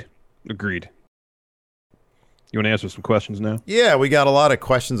 Agreed. You want to answer some questions now? Yeah, we got a lot of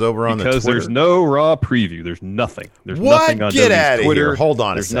questions over on the Twitter. Because there's no Raw preview. There's nothing. There's what? Nothing on Get out of Twitter. Here. Hold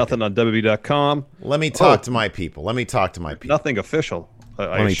on There's a second. nothing on WWE.com. Let me talk to my people. Nothing official.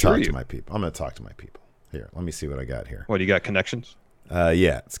 Let me talk to my people. I'm going to talk to my people. Here, let me see what I got here. What, you got connections?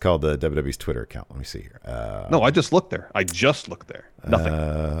 Yeah, it's called the WWE's Twitter account. Let me see here. No, I just looked there.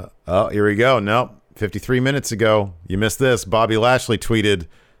 Nothing. Oh, here we go. Nope. 53 minutes ago, you missed this. Bobby Lashley tweeted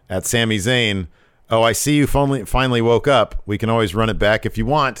at Sami Zayn, "Oh, I see you finally woke up. We can always run it back if you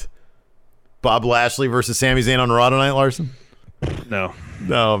want." Bob Lashley versus Sami Zayn on Raw tonight, Larson? No.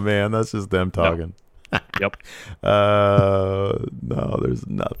 No, man. That's just them talking. No. Yep. No, there's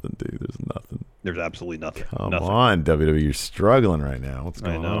nothing, dude. There's nothing. There's absolutely nothing. Come on, WWE. You're struggling right now. What's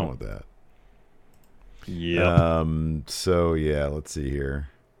going on with that? Yeah. So, yeah, let's see here.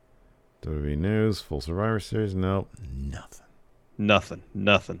 WWE News, full Survivor Series. Nope. Nothing.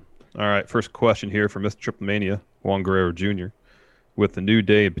 All right, first question here from Mr. Triple Mania, Juan Guerrero Jr. With the New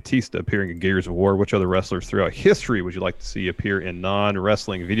Day and Batista appearing in Gears of War, which other wrestlers throughout history would you like to see appear in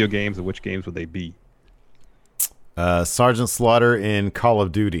non-wrestling video games, and which games would they be? Sergeant Slaughter in Call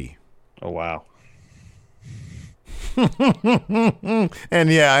of Duty. Oh, wow. And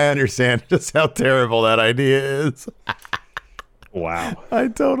yeah, I understand just how terrible that idea is. Wow. I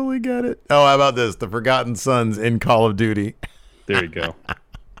totally get it. Oh, how about this? The Forgotten Sons in Call of Duty. There you go.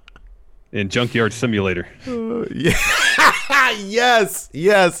 In Junkyard Simulator. Yeah.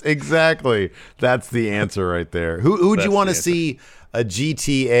 Yes, exactly. That's the answer right there. Who would you want to see a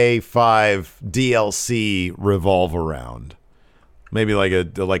GTA 5 DLC revolve around? Maybe like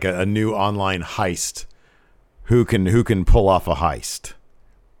a new online heist. Who can pull off a heist?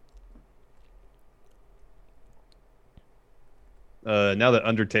 Now that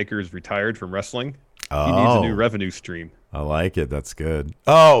Undertaker is retired from wrestling, he needs a new revenue stream. I like it. That's good.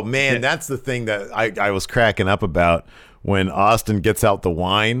 Oh, man, that's the thing that I was cracking up about when Austin gets out the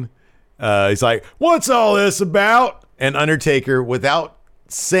wine. He's like, "What's all this about?" And Undertaker, without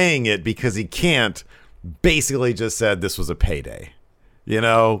saying it because he can't, basically just said this was a payday.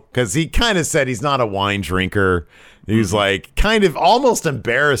 Because he kind of said he's not a wine drinker. He was like kind of almost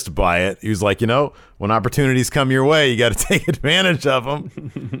embarrassed by it. He was like, when opportunities come your way, you got to take advantage of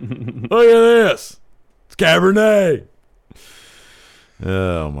them. Look at this. It's Cabernet.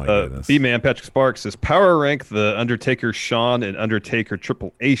 Oh, my goodness. B-Man Patrick Sparks says, power rank the Undertaker Shawn and Undertaker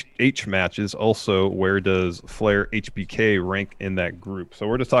Triple H matches. Also, where does Flair HBK rank in that group? So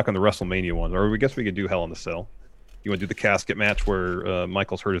we're just talking the WrestleMania one. Or we guess we could do Hell in a Cell. You want to do the casket match where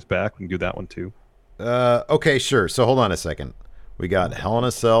Michael's hurt his back? We can do that one too. Okay, sure. So hold on a second. We got Hell in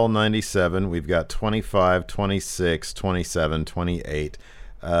a Cell 97. We've got 25, 26, 27, 28.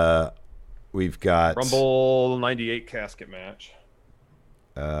 We've got Rumble 98 casket match.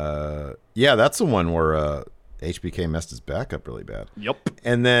 Yeah, that's the one where HBK messed his back up really bad. Yep.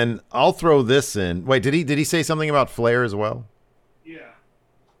 And then I'll throw this in. Wait, did he say something about Flair as well? Yeah.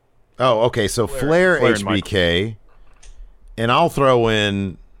 Oh, okay. So Flair HBK, and I'll throw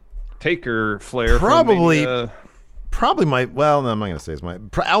in Taker Flair. Probably. From Probably my, well, no, I'm not going to say it's my,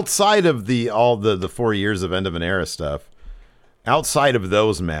 outside of all the 4 years of End of an Era stuff, outside of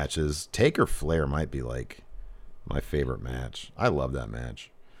those matches, Taker Flair might be like my favorite match. I love that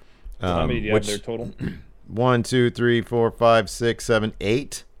match. how many do you have there total? 1, 2, 3, 4, 5, 6, 7,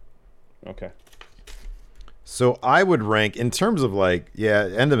 8. Okay. So I would rank, in terms of like, yeah,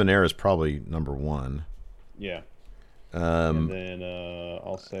 End of an Era is probably number 1. Yeah. And then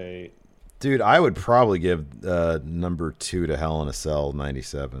I'll say... Dude, I would probably give number 2 to Hell in a Cell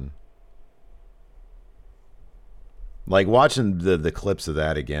 97. Like, watching the clips of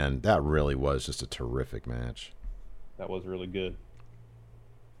that again, that really was just a terrific match. That was really good.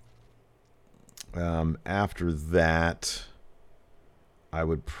 After that, I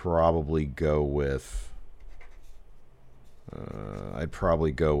would probably go with... I'd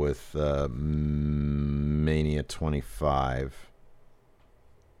probably go with Mania 25.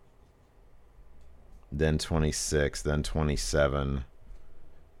 Then 26, then 27,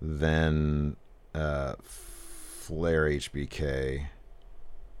 then Flair HBK.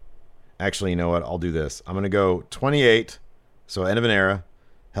 Actually, you know what? I'll do this. I'm going to go 28, so End of an Era,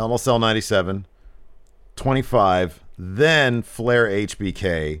 Hell in a Cell 97, 25, then Flair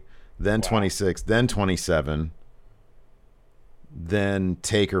HBK, then 26, then 27, then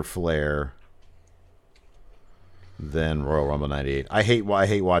Taker Flair, then Royal Rumble 98. I hate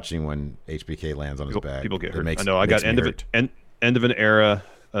watching when HBK lands on his back. People get hurt. Makes, I know. I got end of an Era,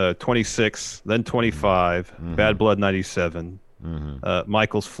 26, then 25, Bad Blood 97,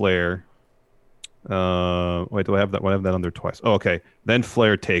 Michaels Flair. Wait, do I have that? I have that on there twice. Oh, okay. Then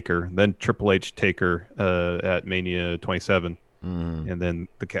Flair Taker, then Triple H Taker at Mania 27, and then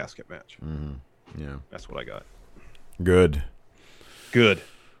the casket match. Yeah, that's what I got. Good.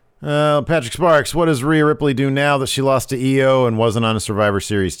 Patrick Sparks, what does Rhea Ripley do now that she lost to EO and wasn't on a Survivor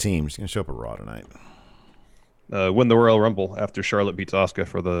Series team? She's going to show up at Raw tonight. Win the Royal Rumble after Charlotte beats Asuka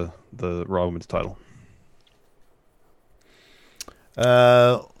for the Raw Women's title.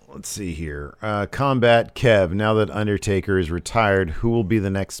 Let's see here. Combat Kev, now that Undertaker is retired, who will be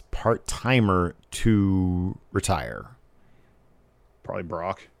the next part-timer to retire? Probably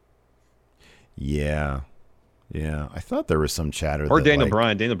Brock. Yeah, I thought there was some chatter. Or Daniel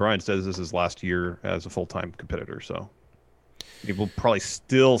Bryan. Daniel Bryan says this is his last year as a full-time competitor, so we'll probably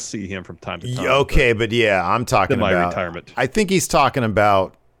still see him from time to time. Okay, but yeah, I'm talking about retirement. I think he's talking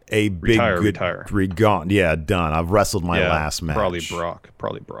about a big retire. Gone. Yeah, done. I've wrestled my last match. Probably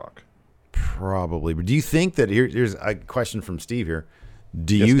Brock. Probably. But do you think that here's a question from Steve here?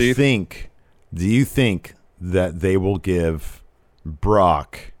 Do Yes, you Steve? think that they will give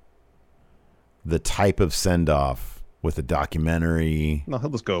Brock the type of send-off with a documentary? No,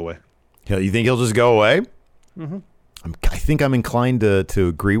 he'll just go away. You think he'll just go away? Mm-hmm. I think I'm inclined to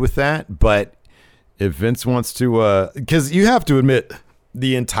agree with that, but if Vince wants to, because you have to admit,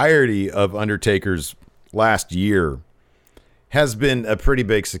 the entirety of Undertaker's last year has been a pretty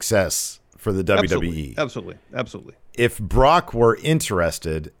big success for the WWE. Absolutely. If Brock were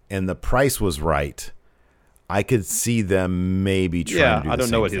interested and the price was right, I could see them maybe trying to do the I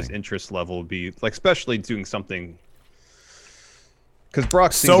don't know what same his thing. interest level would be, like, especially doing something, because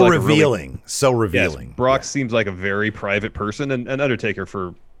Brock seems So like revealing. Yes, Brock seems like a very private person, and Undertaker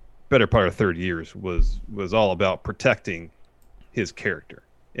for better part of 30 years was all about protecting his character.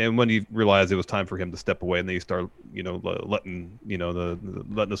 And when he realized it was time for him to step away, and then he started, letting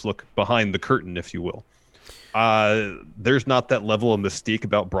us look behind the curtain, if you will. There's not that level of mystique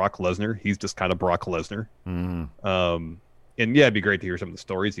about Brock Lesnar. He's just kind of Brock Lesnar. And yeah, it'd be great to hear some of the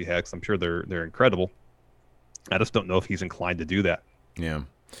stories he had, 'cause I'm sure they're incredible. I just don't know if he's inclined to do that. Yeah,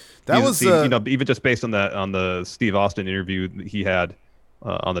 even just based on the Steve Austin interview he had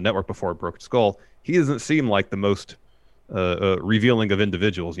on the network before Broken Skull, he doesn't seem like the most revealing of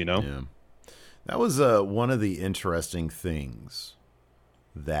individuals. Yeah, that was one of the interesting things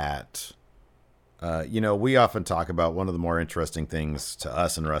that. We often talk about one of the more interesting things to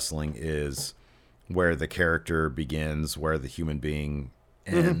us in wrestling is where the character begins, where the human being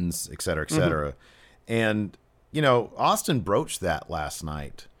ends, et cetera, et cetera. And, Austin broached that last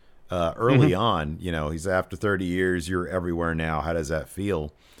night early on. He's after 30 years, you're everywhere now. How does that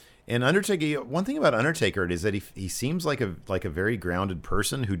feel? And Undertaker, one thing about Undertaker is that he seems like a very grounded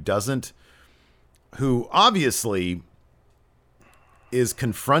person who obviously is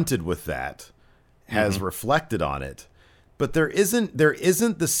confronted with that, has reflected on it, but there isn't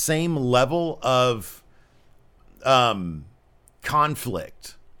the same level of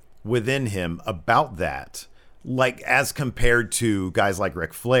conflict within him about that, like as compared to guys like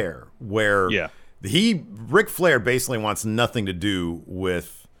Ric Flair, where Ric Flair basically wants nothing to do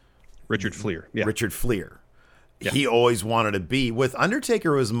with Richard Fleer. Yeah. He always wanted to be with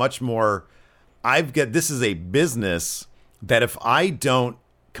Undertaker. Was much more, this is a business that if I don't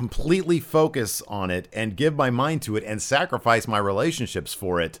completely focus on it and give my mind to it and sacrifice my relationships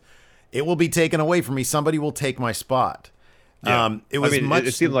for it, it will be taken away from me. Somebody will take my spot. Yeah.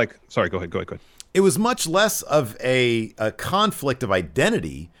 It seemed like, sorry, go ahead. It was much less of a conflict of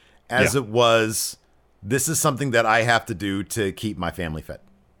identity as it was, this is something that I have to do to keep my family fed.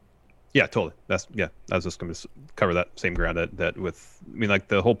 Yeah, totally. I was just going to cover that same ground that with, like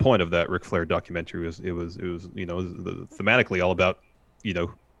the whole point of that Ric Flair documentary was thematically all about,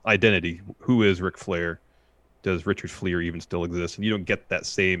 identity. Who is Ric Flair? Does Richard Fleer even still exist? And you don't get that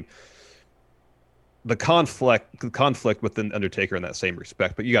same, the conflict within Undertaker in that same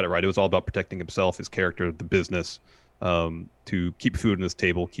respect, but you got it right. It was all about protecting himself, his character, the business, to keep food on his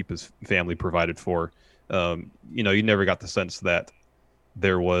table, keep his family provided for. You never got the sense that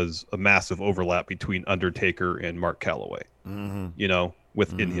there was a massive overlap between Undertaker and Mark Calloway,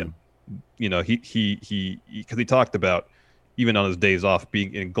 within him. Because he talked about, even on his days off,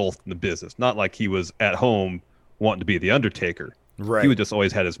 being engulfed in the business. Not like he was at home wanting to be the Undertaker. Right. He would just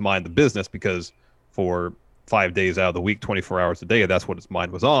always had his mind the business, because for 5 days out of the week, 24 hours a day, that's what his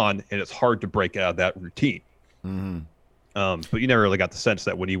mind was on, and it's hard to break out of that routine. But you never really got the sense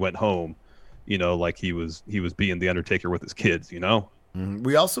that when he went home, like he was being the Undertaker with his kids.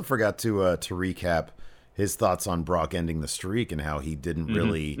 We also forgot to recap his thoughts on Brock ending the streak and how he didn't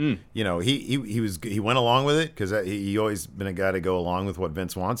really, he went along with it because he always been a guy to go along with what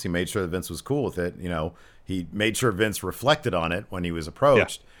Vince wants. He made sure that Vince was cool with it. He made sure Vince reflected on it when he was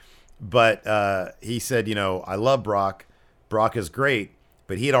approached. But he said, I love Brock. Brock is great,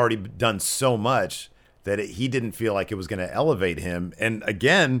 but he had already done so much that he didn't feel like it was going to elevate him. And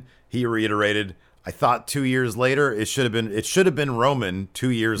again, he reiterated, I thought 2 years later, it should have been Roman 2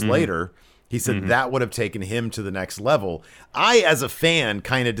 years later. He said that would have taken him to the next level. I, as a fan,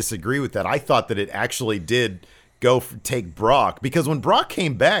 kind of disagree with that. I thought that it actually did take Brock, because when Brock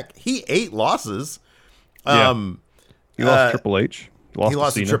came back, he 8 losses. He lost to Triple H. He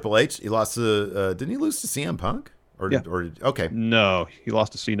lost to Triple H. He lost to, didn't he lose to CM Punk? Okay. No, he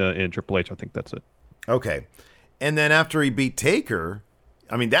lost to Cena and Triple H. I think that's it. Okay. And then after he beat Taker,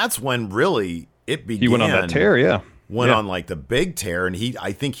 that's when really it began. He went on that tear, on like the big tear, and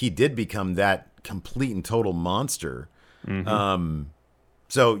I think he did become that complete and total monster.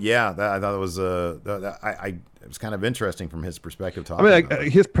 So yeah, I thought it was it was kind of interesting from his perspective. I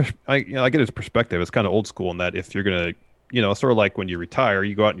get his perspective. It's kind of old school in that if you're gonna, sort of like when you retire,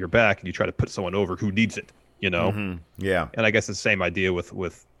 you go out on your back and you try to put someone over who needs it. Yeah. And I guess it's the same idea with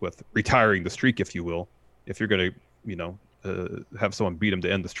retiring the streak, if you will. If you're gonna, have someone beat him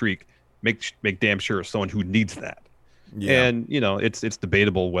to end the streak, make damn sure it's someone who needs that. Yeah. And it's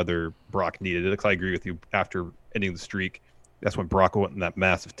debatable whether Brock needed it. I agree with you. After ending the streak, that's when Brock went in that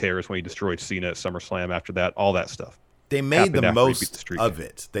massive tear. It's when he destroyed Cena at SummerSlam. After that, all that stuff. They made the most of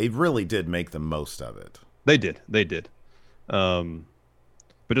it. They really did make the most of it. They did.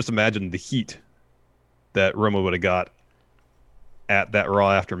 But just imagine the heat that Roman would have got at that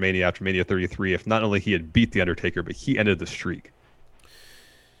Raw after Mania 33, if not only he had beat The Undertaker, but he ended the streak.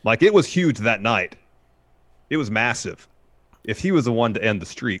 Like, it was huge that night. It was massive. If he was the one to end the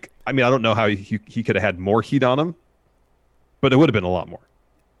streak, I don't know how he could have had more heat on him, but it would have been a lot more.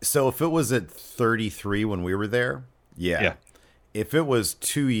 So if it was at 33 when we were there, yeah. If it was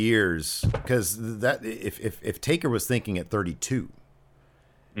 2 years, because that if Taker was thinking at 32,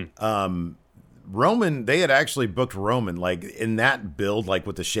 Roman, they had actually booked Roman like in that build, like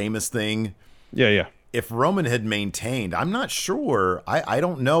with the Sheamus thing. Yeah. If Roman had maintained, I'm not sure. I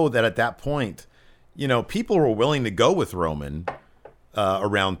don't know that at that point, people were willing to go with Roman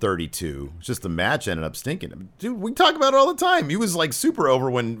around 32. It's just the match ended up stinking. Dude, we talk about it all the time. He was like super over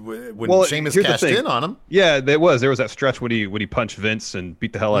when Sheamus cashed in on him. Yeah, there was that stretch when he punched Vince and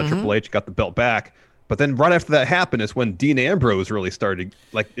beat the hell out of Triple H, got the belt back. But then right after that happened is when Dean Ambrose really started.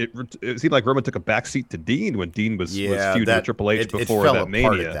 Like it seemed like Roman took a backseat to Dean when Dean was feuding with Triple H before that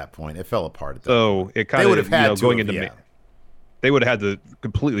Mania. At that point, it fell apart. At that so point. It kind of going into. They would have had to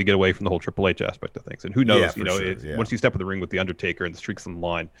completely get away from the whole Triple H aspect of things. And who knows, once you step in the ring with The Undertaker and the streak's on the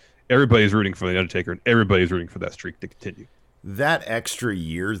line, Everybody's rooting for the Undertaker, and everybody's rooting for that streak to continue. That extra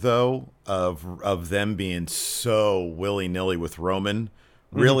year, though, of them being so willy-nilly with Roman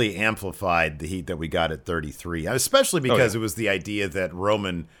really amplified the heat that we got at 33, especially because it was the idea that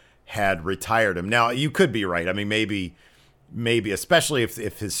Roman had retired him. Now, you could be right. I mean, maybe, especially if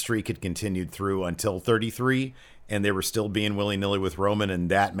his streak had continued through until 33 and they were still being willy-nilly with Roman,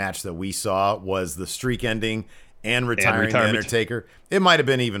 and that match that we saw was the streak ending and retiring the Undertaker. It might have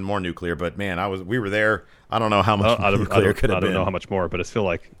been even more nuclear, but man, we were there. I don't know how much nuclear could have been. I don't know how much more, but I feel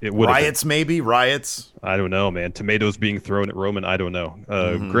like it would. Riots, maybe riots. I don't know, man. Tomatoes being thrown at Roman. I don't know.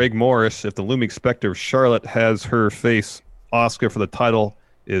 Greg Morris, if the looming specter of Charlotte has her face Asuka for the title,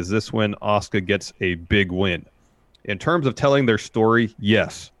 is this when Asuka gets a big win? In terms of telling their story,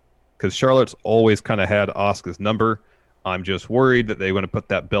 yes, because Charlotte's always kind of had Asuka's number. I'm just worried that they want to put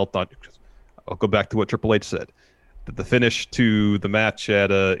that belt on. I'll go back to what Triple H said, that the finish to the match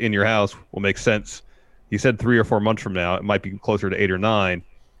at In Your House will make sense. He said 3 or 4 months from now, it might be closer to 8 or 9.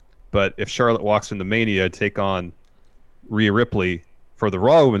 But if Charlotte walks into Mania to take on Rhea Ripley for the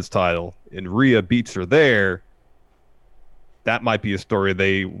Raw Women's title and Rhea beats her there, that might be a story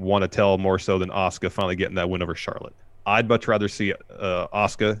they want to tell more so than Asuka finally getting that win over Charlotte. I'd much rather see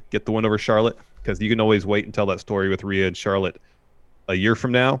Asuka get the win over Charlotte, because you can always wait and tell that story with Rhea and Charlotte a year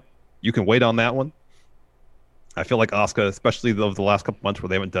from now. You can wait on that one. I feel like Asuka, especially over the last couple months where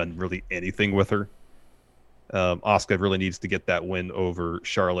they haven't done really anything with her, Asuka really needs to get that win over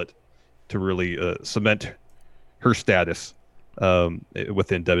Charlotte to really cement her status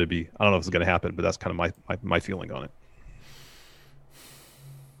within WWE. I don't know if it's going to happen, but that's kind of my feeling on it.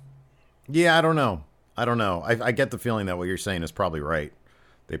 Yeah, I don't know. I get the feeling that what you're saying is probably right.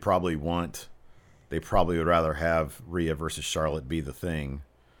 They probably would rather have Rhea versus Charlotte be the thing.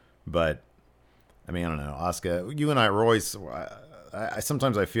 But, I mean, I don't know. Asuka, you and I were always... I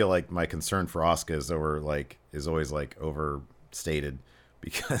sometimes I feel like my concern for Asuka is always overstated,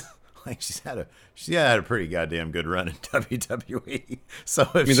 because like she had a pretty goddamn good run in WWE. So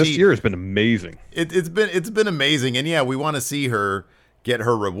this year has been amazing. It's been amazing, and yeah, we want to see her get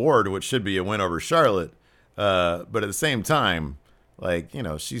her reward, which should be a win over Charlotte. But at the same time,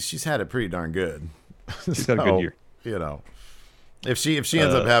 she's had it pretty darn good. She's had a good year. If she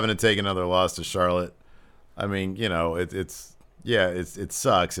ends up having to take another loss to Charlotte, I mean, it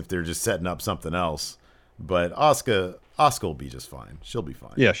sucks if they're just setting up something else. But Asuka will be just fine. She'll be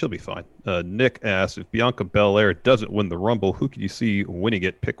fine. Yeah, she'll be fine. Nick asks, if Bianca Belair doesn't win the Rumble, who could you see winning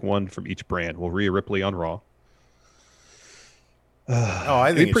it? Pick one from each brand. Will Rhea Ripley on Raw? I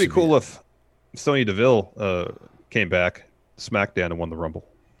think it'd be pretty cool if Sonya Deville came back SmackDown and won the Rumble.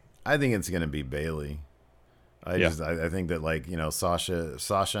 I think it's going to be Bayley. I think that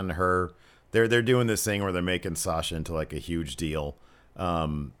Sasha and her, they're doing this thing where they're making Sasha into like a huge deal.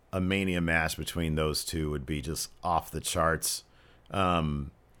 A Mania match between those two would be just off the charts. It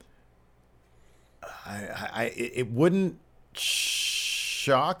wouldn't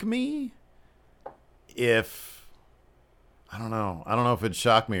shock me if, I don't know if it'd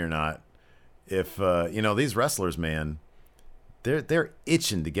shock me or not. If these wrestlers, man, they're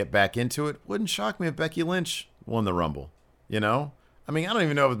itching to get back into it. Wouldn't shock me if Becky Lynch won the Rumble. I mean, I don't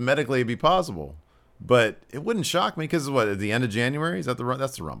even know if medically it'd be possible, but it wouldn't shock me, because at the end of January, is that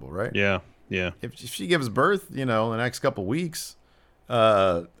that's the Rumble, right? Yeah. If she gives birth, in the next couple weeks,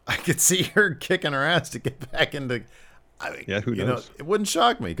 I could see her kicking her ass to get back into. Who knows? It wouldn't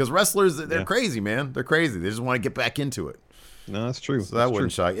shock me, because wrestlers, they're crazy, man. They're crazy. They just want to get back into it. No, that's true. So that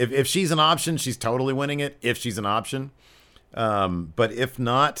wouldn't shock. If she's an option, she's totally winning it. If she's an option, but if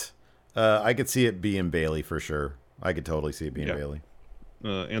not, I could see it being Bayley for sure. I could totally see it being Bayley.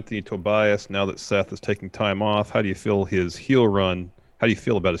 Anthony Tobias, now that Seth is taking time off, how do you feel about his heel run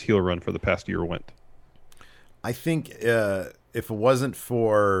for the past year went? I think if it wasn't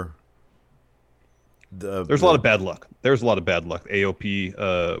for there's a lot of bad luck. There's a lot of bad luck.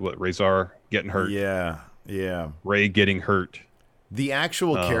 AOP, Razor getting hurt. Yeah. Ray getting hurt. The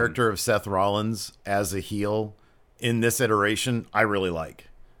actual character of Seth Rollins as a heel in this iteration, I really like.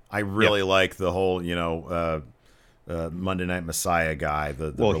 I really like the whole, Monday Night Messiah guy,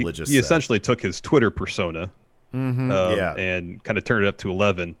 the religious. He essentially took his Twitter persona, and kind of turned it up to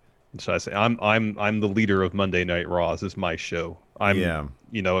 11. And so I say, I'm the leader of Monday Night Raw. This is my show.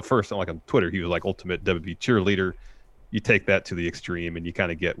 At first, like on Twitter, he was like ultimate WWE cheerleader. You take that to the extreme, and you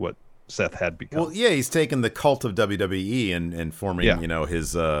kind of get what Seth had become. Well, yeah, he's taken the cult of WWE and forming,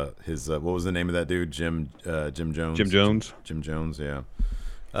 his what was the name of that dude? Jim Jones. Jim Jones, yeah.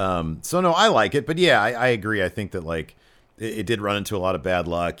 So no, I like it, but yeah, I agree. I think that it did run into a lot of bad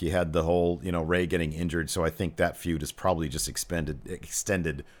luck. You had the whole, Ray getting injured, so I think that feud is probably just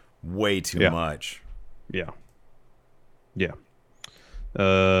extended way too much. Yeah.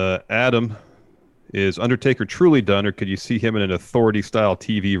 Adam, is Undertaker truly done, or could you see him in an authority-style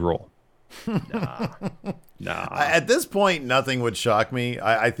TV role? Nah. At this point, nothing would shock me.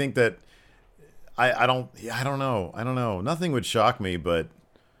 I think that I don't know. Nothing would shock me, but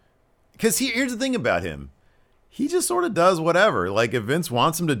because here's the thing about him. He just sort of does whatever. Like, if Vince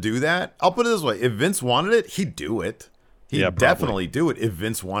wants him to do that, I'll put it this way. If Vince wanted it, he'd do it. He'd definitely do it if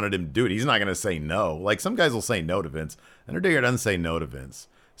Vince wanted him to do it. He's not going to say no. Like, some guys will say no to Vince. Undertaker doesn't say no to Vince.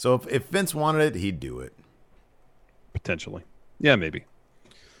 So if Vince wanted it, he'd do it. Potentially. Yeah, maybe.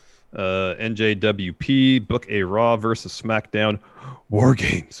 NJWP, book a Raw versus SmackDown War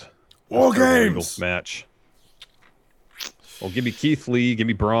Games. War Games match. Well, give me Keith Lee, give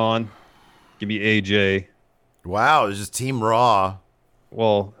me Braun, give me AJ. Wow, it's just Team Raw.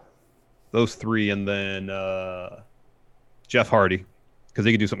 Well, those three, and then Jeff Hardy, because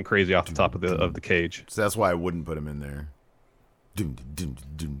he could do something crazy off the top of the cage. So that's why I wouldn't put him in there.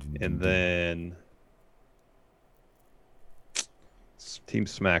 And then Team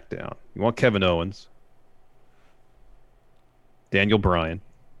SmackDown. You want Kevin Owens, Daniel Bryan.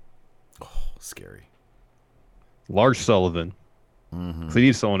 Oh, scary. Lars Sullivan. Mm-hmm. So you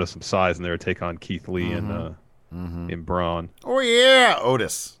need someone with some size in there to take on Keith Lee and Braun. Oh, yeah.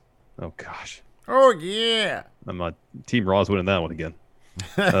 Otis. Oh, gosh. Oh, yeah. Team Raw's winning that one again.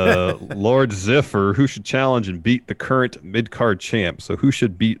 Lord Ziffer, who should challenge and beat the current mid-card champ? So who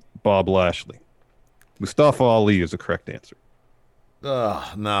should beat Bob Lashley? Mustafa Ali is the correct answer.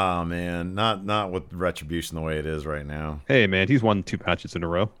 Nah, man. Not with Retribution the way it is right now. Hey, man, he's won 2 matches in a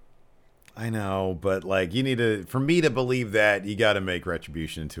row. I know, but like you need to, for me to believe that, you got to make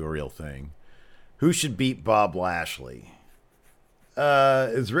Retribution into a real thing. Who should beat Bob Lashley?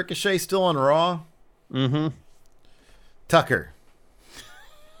 Is Ricochet still on Raw? Mm-hmm. Tucker.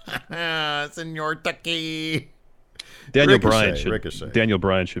 Senor Tucky. Daniel Ricochet. Daniel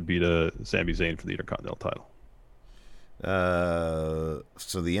Bryan should beat Sami Zayn for the Intercontinental title.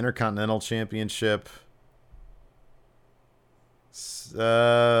 So the Intercontinental Championship. I'm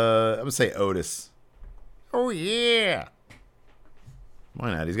gonna say Otis. Oh yeah.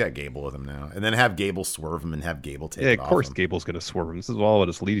 Why not? He's got Gable with him now, and then have Gable swerve him and have Gable take it off. Yeah, of course him. Gable's gonna swerve him. This is all what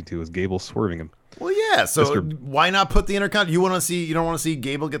it's leading to is Gable swerving him. Well, yeah. So why not put the Intercontinental? You don't want to see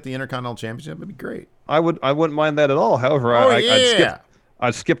Gable get the Intercontinental Championship? That'd be great. I wouldn't mind that at all. However,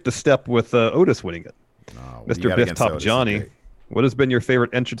 I'd skip the step with Otis winning it. Well, Mr. Biff Top Johnny. What has been your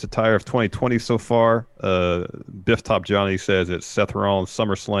favorite entrance attire of 2020 so far? Biff Top Johnny says it's Seth Rollins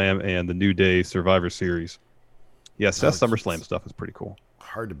SummerSlam and the New Day Survivor Series. Yeah, Seth's SummerSlam stuff is pretty cool.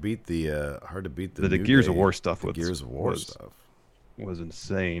 Hard to beat the the Gears of War stuff. Gears of War stuff was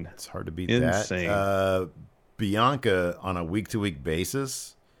insane. It's hard to beat that. Bianca on a week-to-week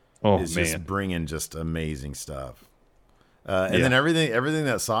basis is just bringing just amazing stuff. And then everything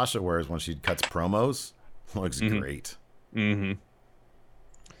that Sasha wears when she cuts promos looks great. Mm-hmm.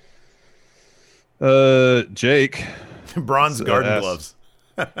 Jake. Bronze garden gloves.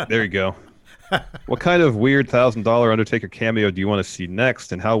 There you go. What kind of weird $1,000 Undertaker cameo do you want to see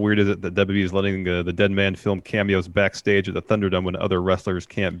next? And how weird is it that WWE is letting the Dead Man film cameos backstage at the Thunderdome when other wrestlers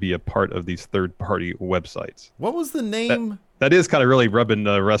can't be a part of these third-party websites? What was the name? That is kind of really rubbing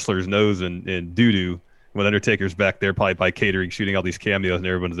wrestlers' nose in doo-doo when Undertaker's back there probably by catering, shooting all these cameos, and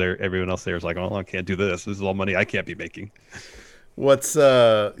everyone else there is like, oh, I can't do this. This is all money I can't be making.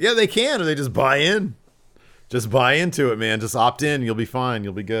 They can, or they just buy in. Just buy into it, man. Just opt in. You'll be fine.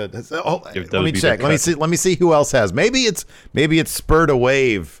 You'll be good. Let me check. Let me see who else has. Maybe it's spurred a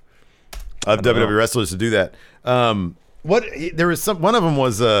wave of WWE wrestlers to do that. There was one of them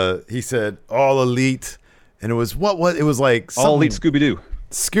was he said All Elite, and it was what it was like All Elite Scooby-Doo.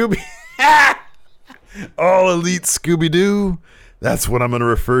 All Elite Scooby-Doo. That's what I'm going to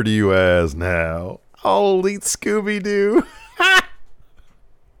refer to you as now. All Elite Scooby-Doo.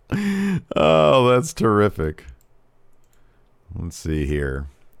 Oh, that's terrific. Let's see here.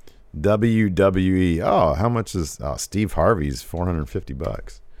 WWE. Oh, how much is Steve Harvey's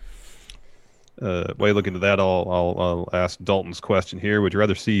 $450? While you look into that, I'll ask Dalton's question here. Would you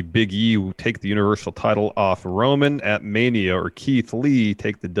rather see Big E take the Universal title off Roman at Mania, or Keith Lee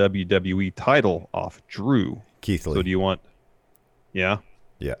take the WWE title off Drew? Keith Lee. So do you want? Yeah.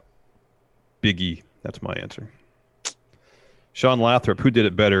 Yeah. Big E. That's my answer. Sean Lathrop, who did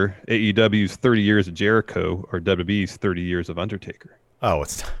it better, AEW's 30 years of Jericho or WWE's 30 years of Undertaker? Oh,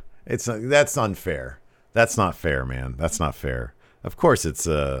 that's unfair. That's not fair, man. That's not fair. Of course it's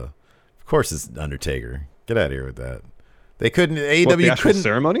Undertaker. Get out of here with that. They couldn't. AEW the actual couldn't.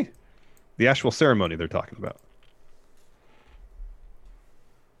 Ceremony? The actual ceremony they're talking about.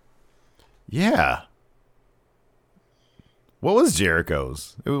 Yeah. What was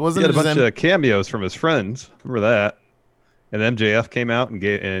Jericho's? It wasn't. He had a bunch of cameos from his friends. Remember that? And MJF came out and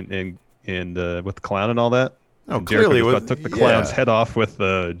with the clown and all that. Oh, and Jericho clearly just took the clown's head off with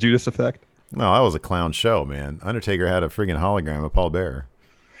the Judas effect. No, that was a clown show, man. Undertaker had a friggin' hologram of Paul Bearer.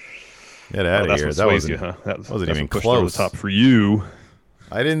 Get out of here. That wasn't, wasn't even close. The top for you.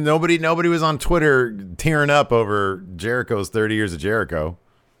 I didn't. Nobody was on Twitter tearing up over Jericho's 30 years of Jericho.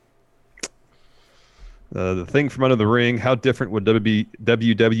 The thing from under the ring. How different would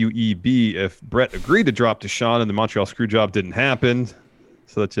WWE be if Brett agreed to drop to Shawn and the Montreal Screwjob didn't happen?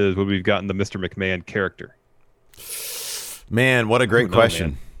 Such as would we've gotten the Mr. McMahon character. Man, what a great question.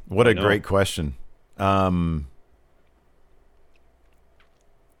 Man. What a great question. I'll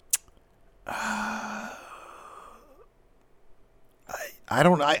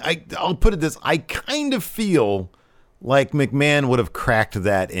put it this. I kind of feel like McMahon would have cracked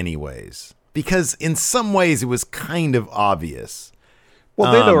that anyways, because in some ways it was kind of obvious.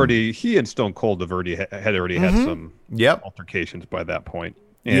 Well, he and Stone Cold had already had some altercations by that point.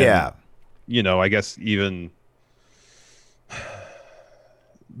 And, yeah. I guess even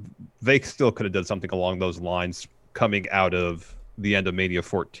they still could have done something along those lines coming out of the end of Mania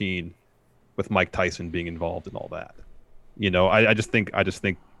 14 with Mike Tyson being involved and all that. I just think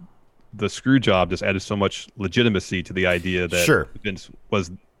the screw job just added so much legitimacy to the idea that Vince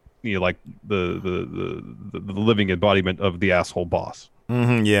was like the living embodiment of the asshole boss.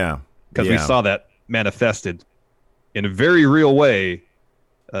 Mm-hmm, yeah. Because we saw that manifested in a very real way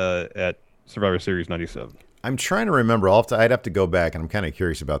at Survivor Series 97. I'm trying to remember. I'd have to go back, and I'm kind of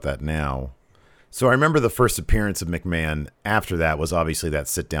curious about that now. So I remember the first appearance of McMahon after that was obviously that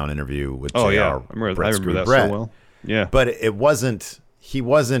sit-down interview with JR. I remember that so well. Yeah. But he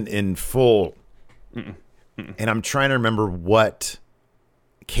wasn't in full. And I'm trying to remember what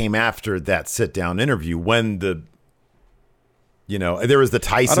came after that sit-down interview when there was the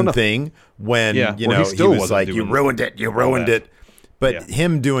Tyson thing when, he was like, you ruined it. But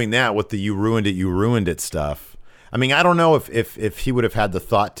him doing that with the you ruined it stuff. I mean, I don't know if he would have had the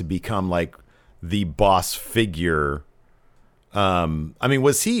thought to become like the boss figure. I mean,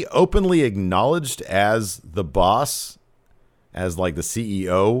 was he openly acknowledged as the boss, as like the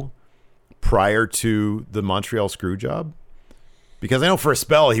CEO prior to the Montreal Screwjob? Because I know for a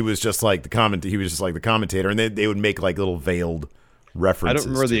spell he was just like the commentator, and they would make like little veiled references. I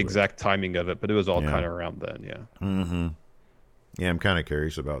don't remember the exact timing of it, but it was all kind of around then. Yeah. Mm-hmm. Yeah, I'm kind of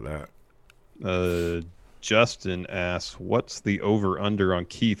curious about that. Justin asks, what's the over-under on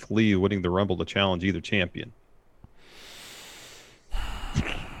Keith Lee winning the Rumble to challenge either champion?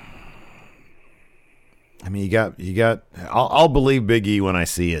 I mean, you got. I'll believe Big E when I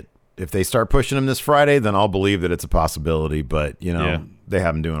see it. If they start pushing him this Friday, then I'll believe that it's a possibility. But they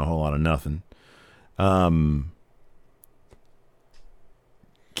haven't doing a whole lot of nothing.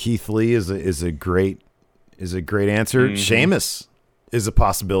 Keith Lee is a great answer. Mm-hmm. Sheamus is a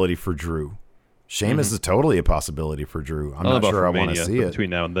possibility for Drew. Sheamus is totally a possibility for Drew. I'm not sure I want to see it between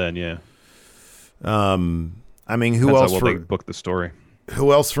now and then. Yeah. I mean, who else they book the story?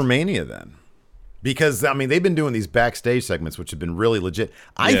 Who else for Mania then? Because I mean, they've been doing these backstage segments, which have been really legit.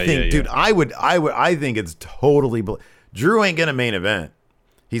 I think it's totally. Drew ain't gonna main event.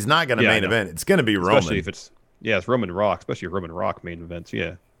 He's not gonna main event. It's gonna be Roman. Especially if it's Roman Rock. Especially Roman Rock main events.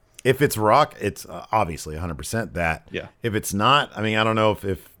 Yeah. If it's Rock, it's obviously 100% that. Yeah. If it's not, I mean, I don't know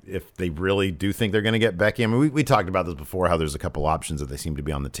if they really do think they're going to get Becky. I mean, we talked about this before, how there's a couple options that they seem to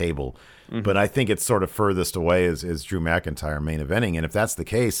be on the table. Mm-hmm. But I think it's sort of furthest away is Drew McIntyre main eventing. And if that's the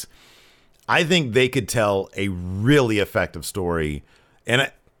case, I think they could tell a really effective story.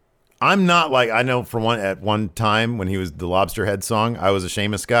 And I'm not like, I know at one time when he was the Lobster Head song, I was a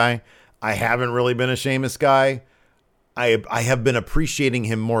Sheamus guy. I haven't really been a Sheamus guy. I have been appreciating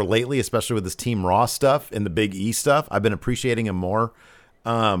him more lately, especially with this Team Raw stuff and the Big E stuff. I've been appreciating him more.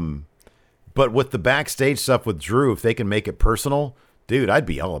 But with the backstage stuff with Drew, if they can make it personal, dude, I'd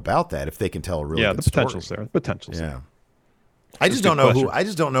be all about that if they can tell a really good the potential's story. there. The potential's there. Yeah. I just don't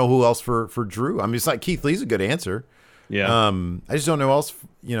know who else for Drew. I mean, it's like Keith Lee's a good answer. Yeah. I just don't know who else,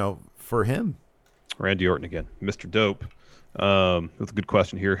 for him. Randy Orton again. Mr. Dope. That's a good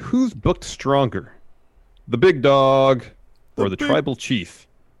question here. Who's booked stronger? The Big Dog or the Tribal Chief?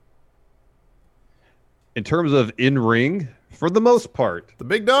 In terms of in-ring, for the most part, the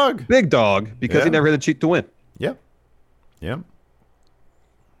Big Dog. Big Dog, because he never had a cheat to win. Yep. Yep.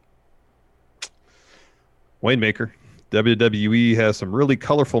 Waymaker. WWE has had some really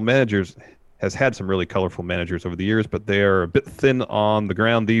colorful managers over the years, but they are a bit thin on the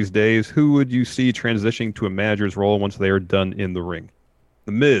ground these days. Who would you see transitioning to a manager's role once they are done in the ring?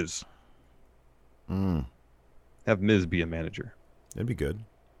 The Miz. Have Miz be a manager. That'd be good.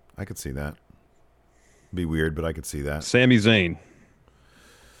 I could see that. Be weird, but I could see that. Sami Zayn.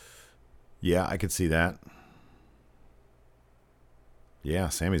 Yeah, I could see that. Yeah,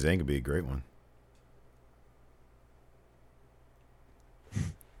 Sami Zayn could be a great one.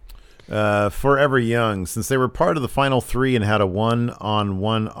 Forever Young, since they were part of the final three and had a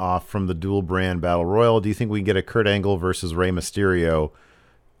one-on-one off from the dual brand battle royal, do you think we can get a Kurt Angle versus Rey Mysterio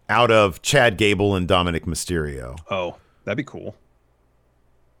out of Chad Gable and Dominic Mysterio? Oh, that'd be cool.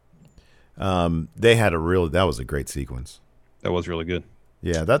 They had that was a great sequence. That was really good.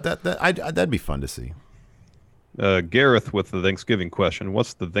 Yeah, that'd be fun to see. Gareth with the Thanksgiving question.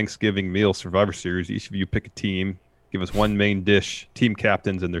 What's the Thanksgiving meal Survivor Series? Each of you pick a team. Give us one main dish, team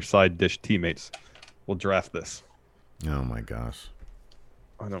captains, and their side dish teammates. We'll draft this. Oh, my gosh.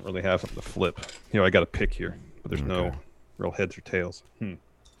 I don't really have something to flip. I got a pick here, but there's no real heads or tails.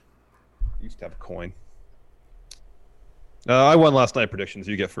 Used to have a coin. I won last night predictions.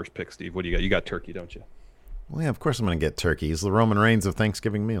 You get first pick, Steve. What do you got? You got turkey, don't you? Well, yeah, of course I'm going to get turkey. He's the Roman Reigns of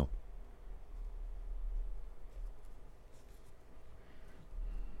Thanksgiving meal.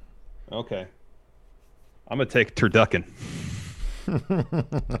 Okay. I'm going to take turducken.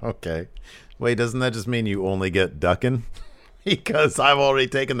 Okay. Wait, doesn't that just mean you only get duckin'? Because I've already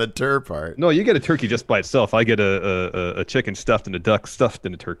taken the tur part. No, you get a turkey just by itself. I get a chicken stuffed and a duck stuffed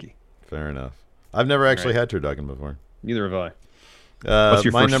in a turkey. Fair enough. I've never actually had turducken before. Neither have I. What's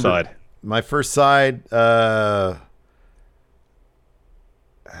your first side? My first side, I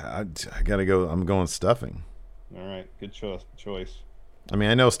gotta go. I'm going stuffing. All right, good choice. I mean,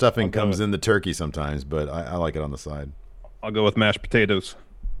 I know stuffing comes in the turkey sometimes, but I like it on the side. I'll go with mashed potatoes.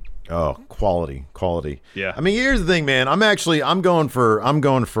 Oh, quality. Yeah. I mean, here's the thing, man. I'm going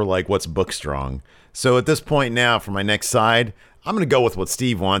for like what's book strong. So at this point now, for my next side, I'm going to go with what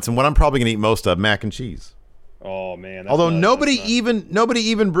Steve wants, and what I'm probably going to eat most of: mac and cheese. Oh man! Although nobody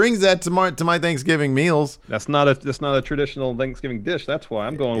even brings that to my Thanksgiving meals. That's not a traditional Thanksgiving dish. That's why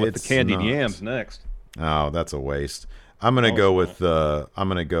I'm going with the candied yams next. Oh, that's a waste. I'm gonna go with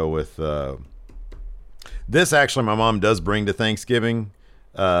this. Actually, my mom does bring to Thanksgiving,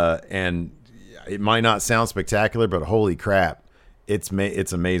 and it might not sound spectacular, but holy crap, it's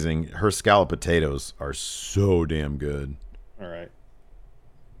amazing. Her scalloped potatoes are so damn good. All right.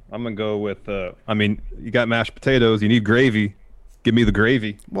 I'm going to go with, you got mashed potatoes. You need gravy. Give me the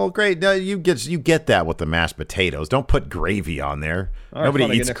gravy. Well, great. No, you get that with the mashed potatoes. Don't put gravy on there. Right,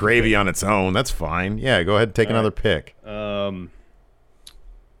 nobody eats gravy on its own. That's fine. Yeah, go ahead and take another pick. I'll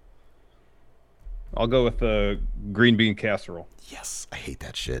go with the green bean casserole. Yes, I hate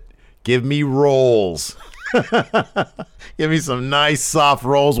that shit. Give me rolls. Give me some nice soft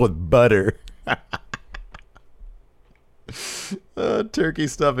rolls with butter. Turkey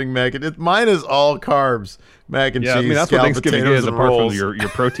stuffing mac and mine is all carbs, mac and cheese. I mean that's what Thanksgiving is, apart from your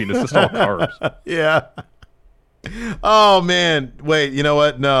protein. It's just all carbs. Yeah. Oh man, wait. You know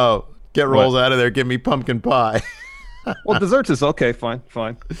what? No, get rolls out of there. Give me pumpkin pie. Well, desserts is okay. Fine.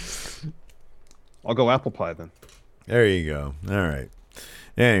 I'll go apple pie then. There you go. All right.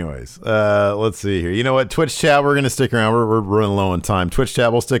 Anyways, let's see here. You know what? Twitch chat, we're going to stick around. We're running low on time. Twitch chat,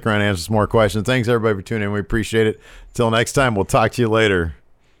 we'll stick around and answer some more questions. Thanks, everybody, for tuning in. We appreciate it. Until next time, we'll talk to you later.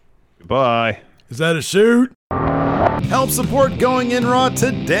 Goodbye. Is that a shoot? Help support Going In Raw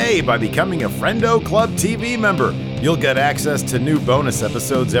today by becoming a Friendo Club TV member. You'll get access to new bonus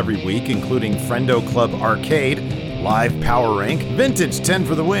episodes every week, including Friendo Club Arcade, Live Power Rank, Vintage 10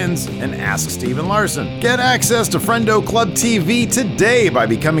 for the Wins, and Ask Steven Larson. Get access to Friendo Club TV today by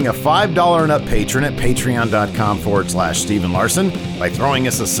becoming a $5 and up patron at patreon.com/Steven Larson, by throwing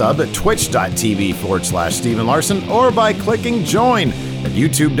us a sub at twitch.tv/Steven Larson, or by clicking join at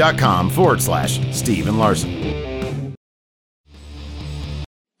youtube.com/Steven Larson.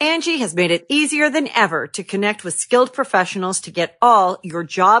 Angie has made it easier than ever to connect with skilled professionals to get all your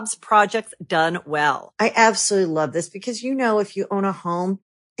jobs projects done well. I absolutely love this because, if you own a home,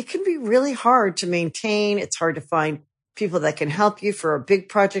 it can be really hard to maintain. It's hard to find people that can help you for a big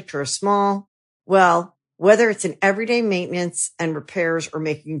project or a small. Well, whether it's in everyday maintenance and repairs or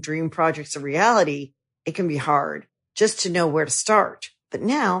making dream projects a reality, it can be hard just to know where to start. But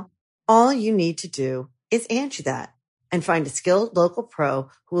now all you need to do is Angie that and find a skilled local pro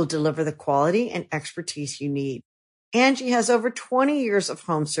who will deliver the quality and expertise you need. Angie has over 20 years of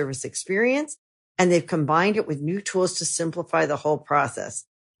home service experience, and they've combined it with new tools to simplify the whole process.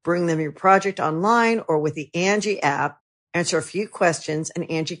 Bring them your project online or with the Angie app, answer a few questions, and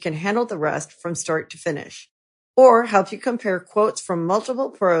Angie can handle the rest from start to finish. Or help you compare quotes from multiple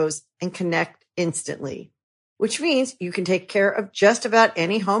pros and connect instantly, which means you can take care of just about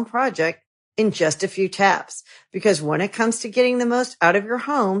any home project in just a few taps. Because when it comes to getting the most out of your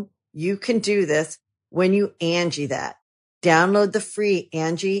home, you can do this when you Angie that. Download the free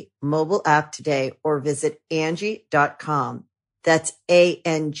Angie mobile app today or visit Angie.com. That's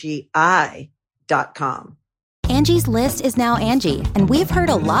ANGI.com. Angie's List is now Angie, and we've heard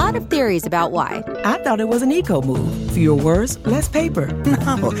a lot of theories about why. I thought it was an eco move. Fewer words, less paper.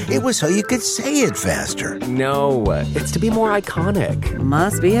 No, it was so you could say it faster. No, it's to be more iconic.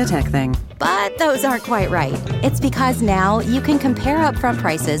 Must be a tech thing. But those aren't quite right. It's because now you can compare upfront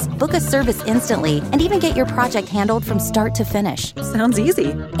prices, book a service instantly, and even get your project handled from start to finish. Sounds easy.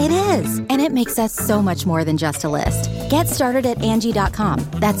 It is, and it makes us so much more than just a list. Get started at Angie.com.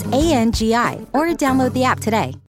 That's ANGI, or download the app today.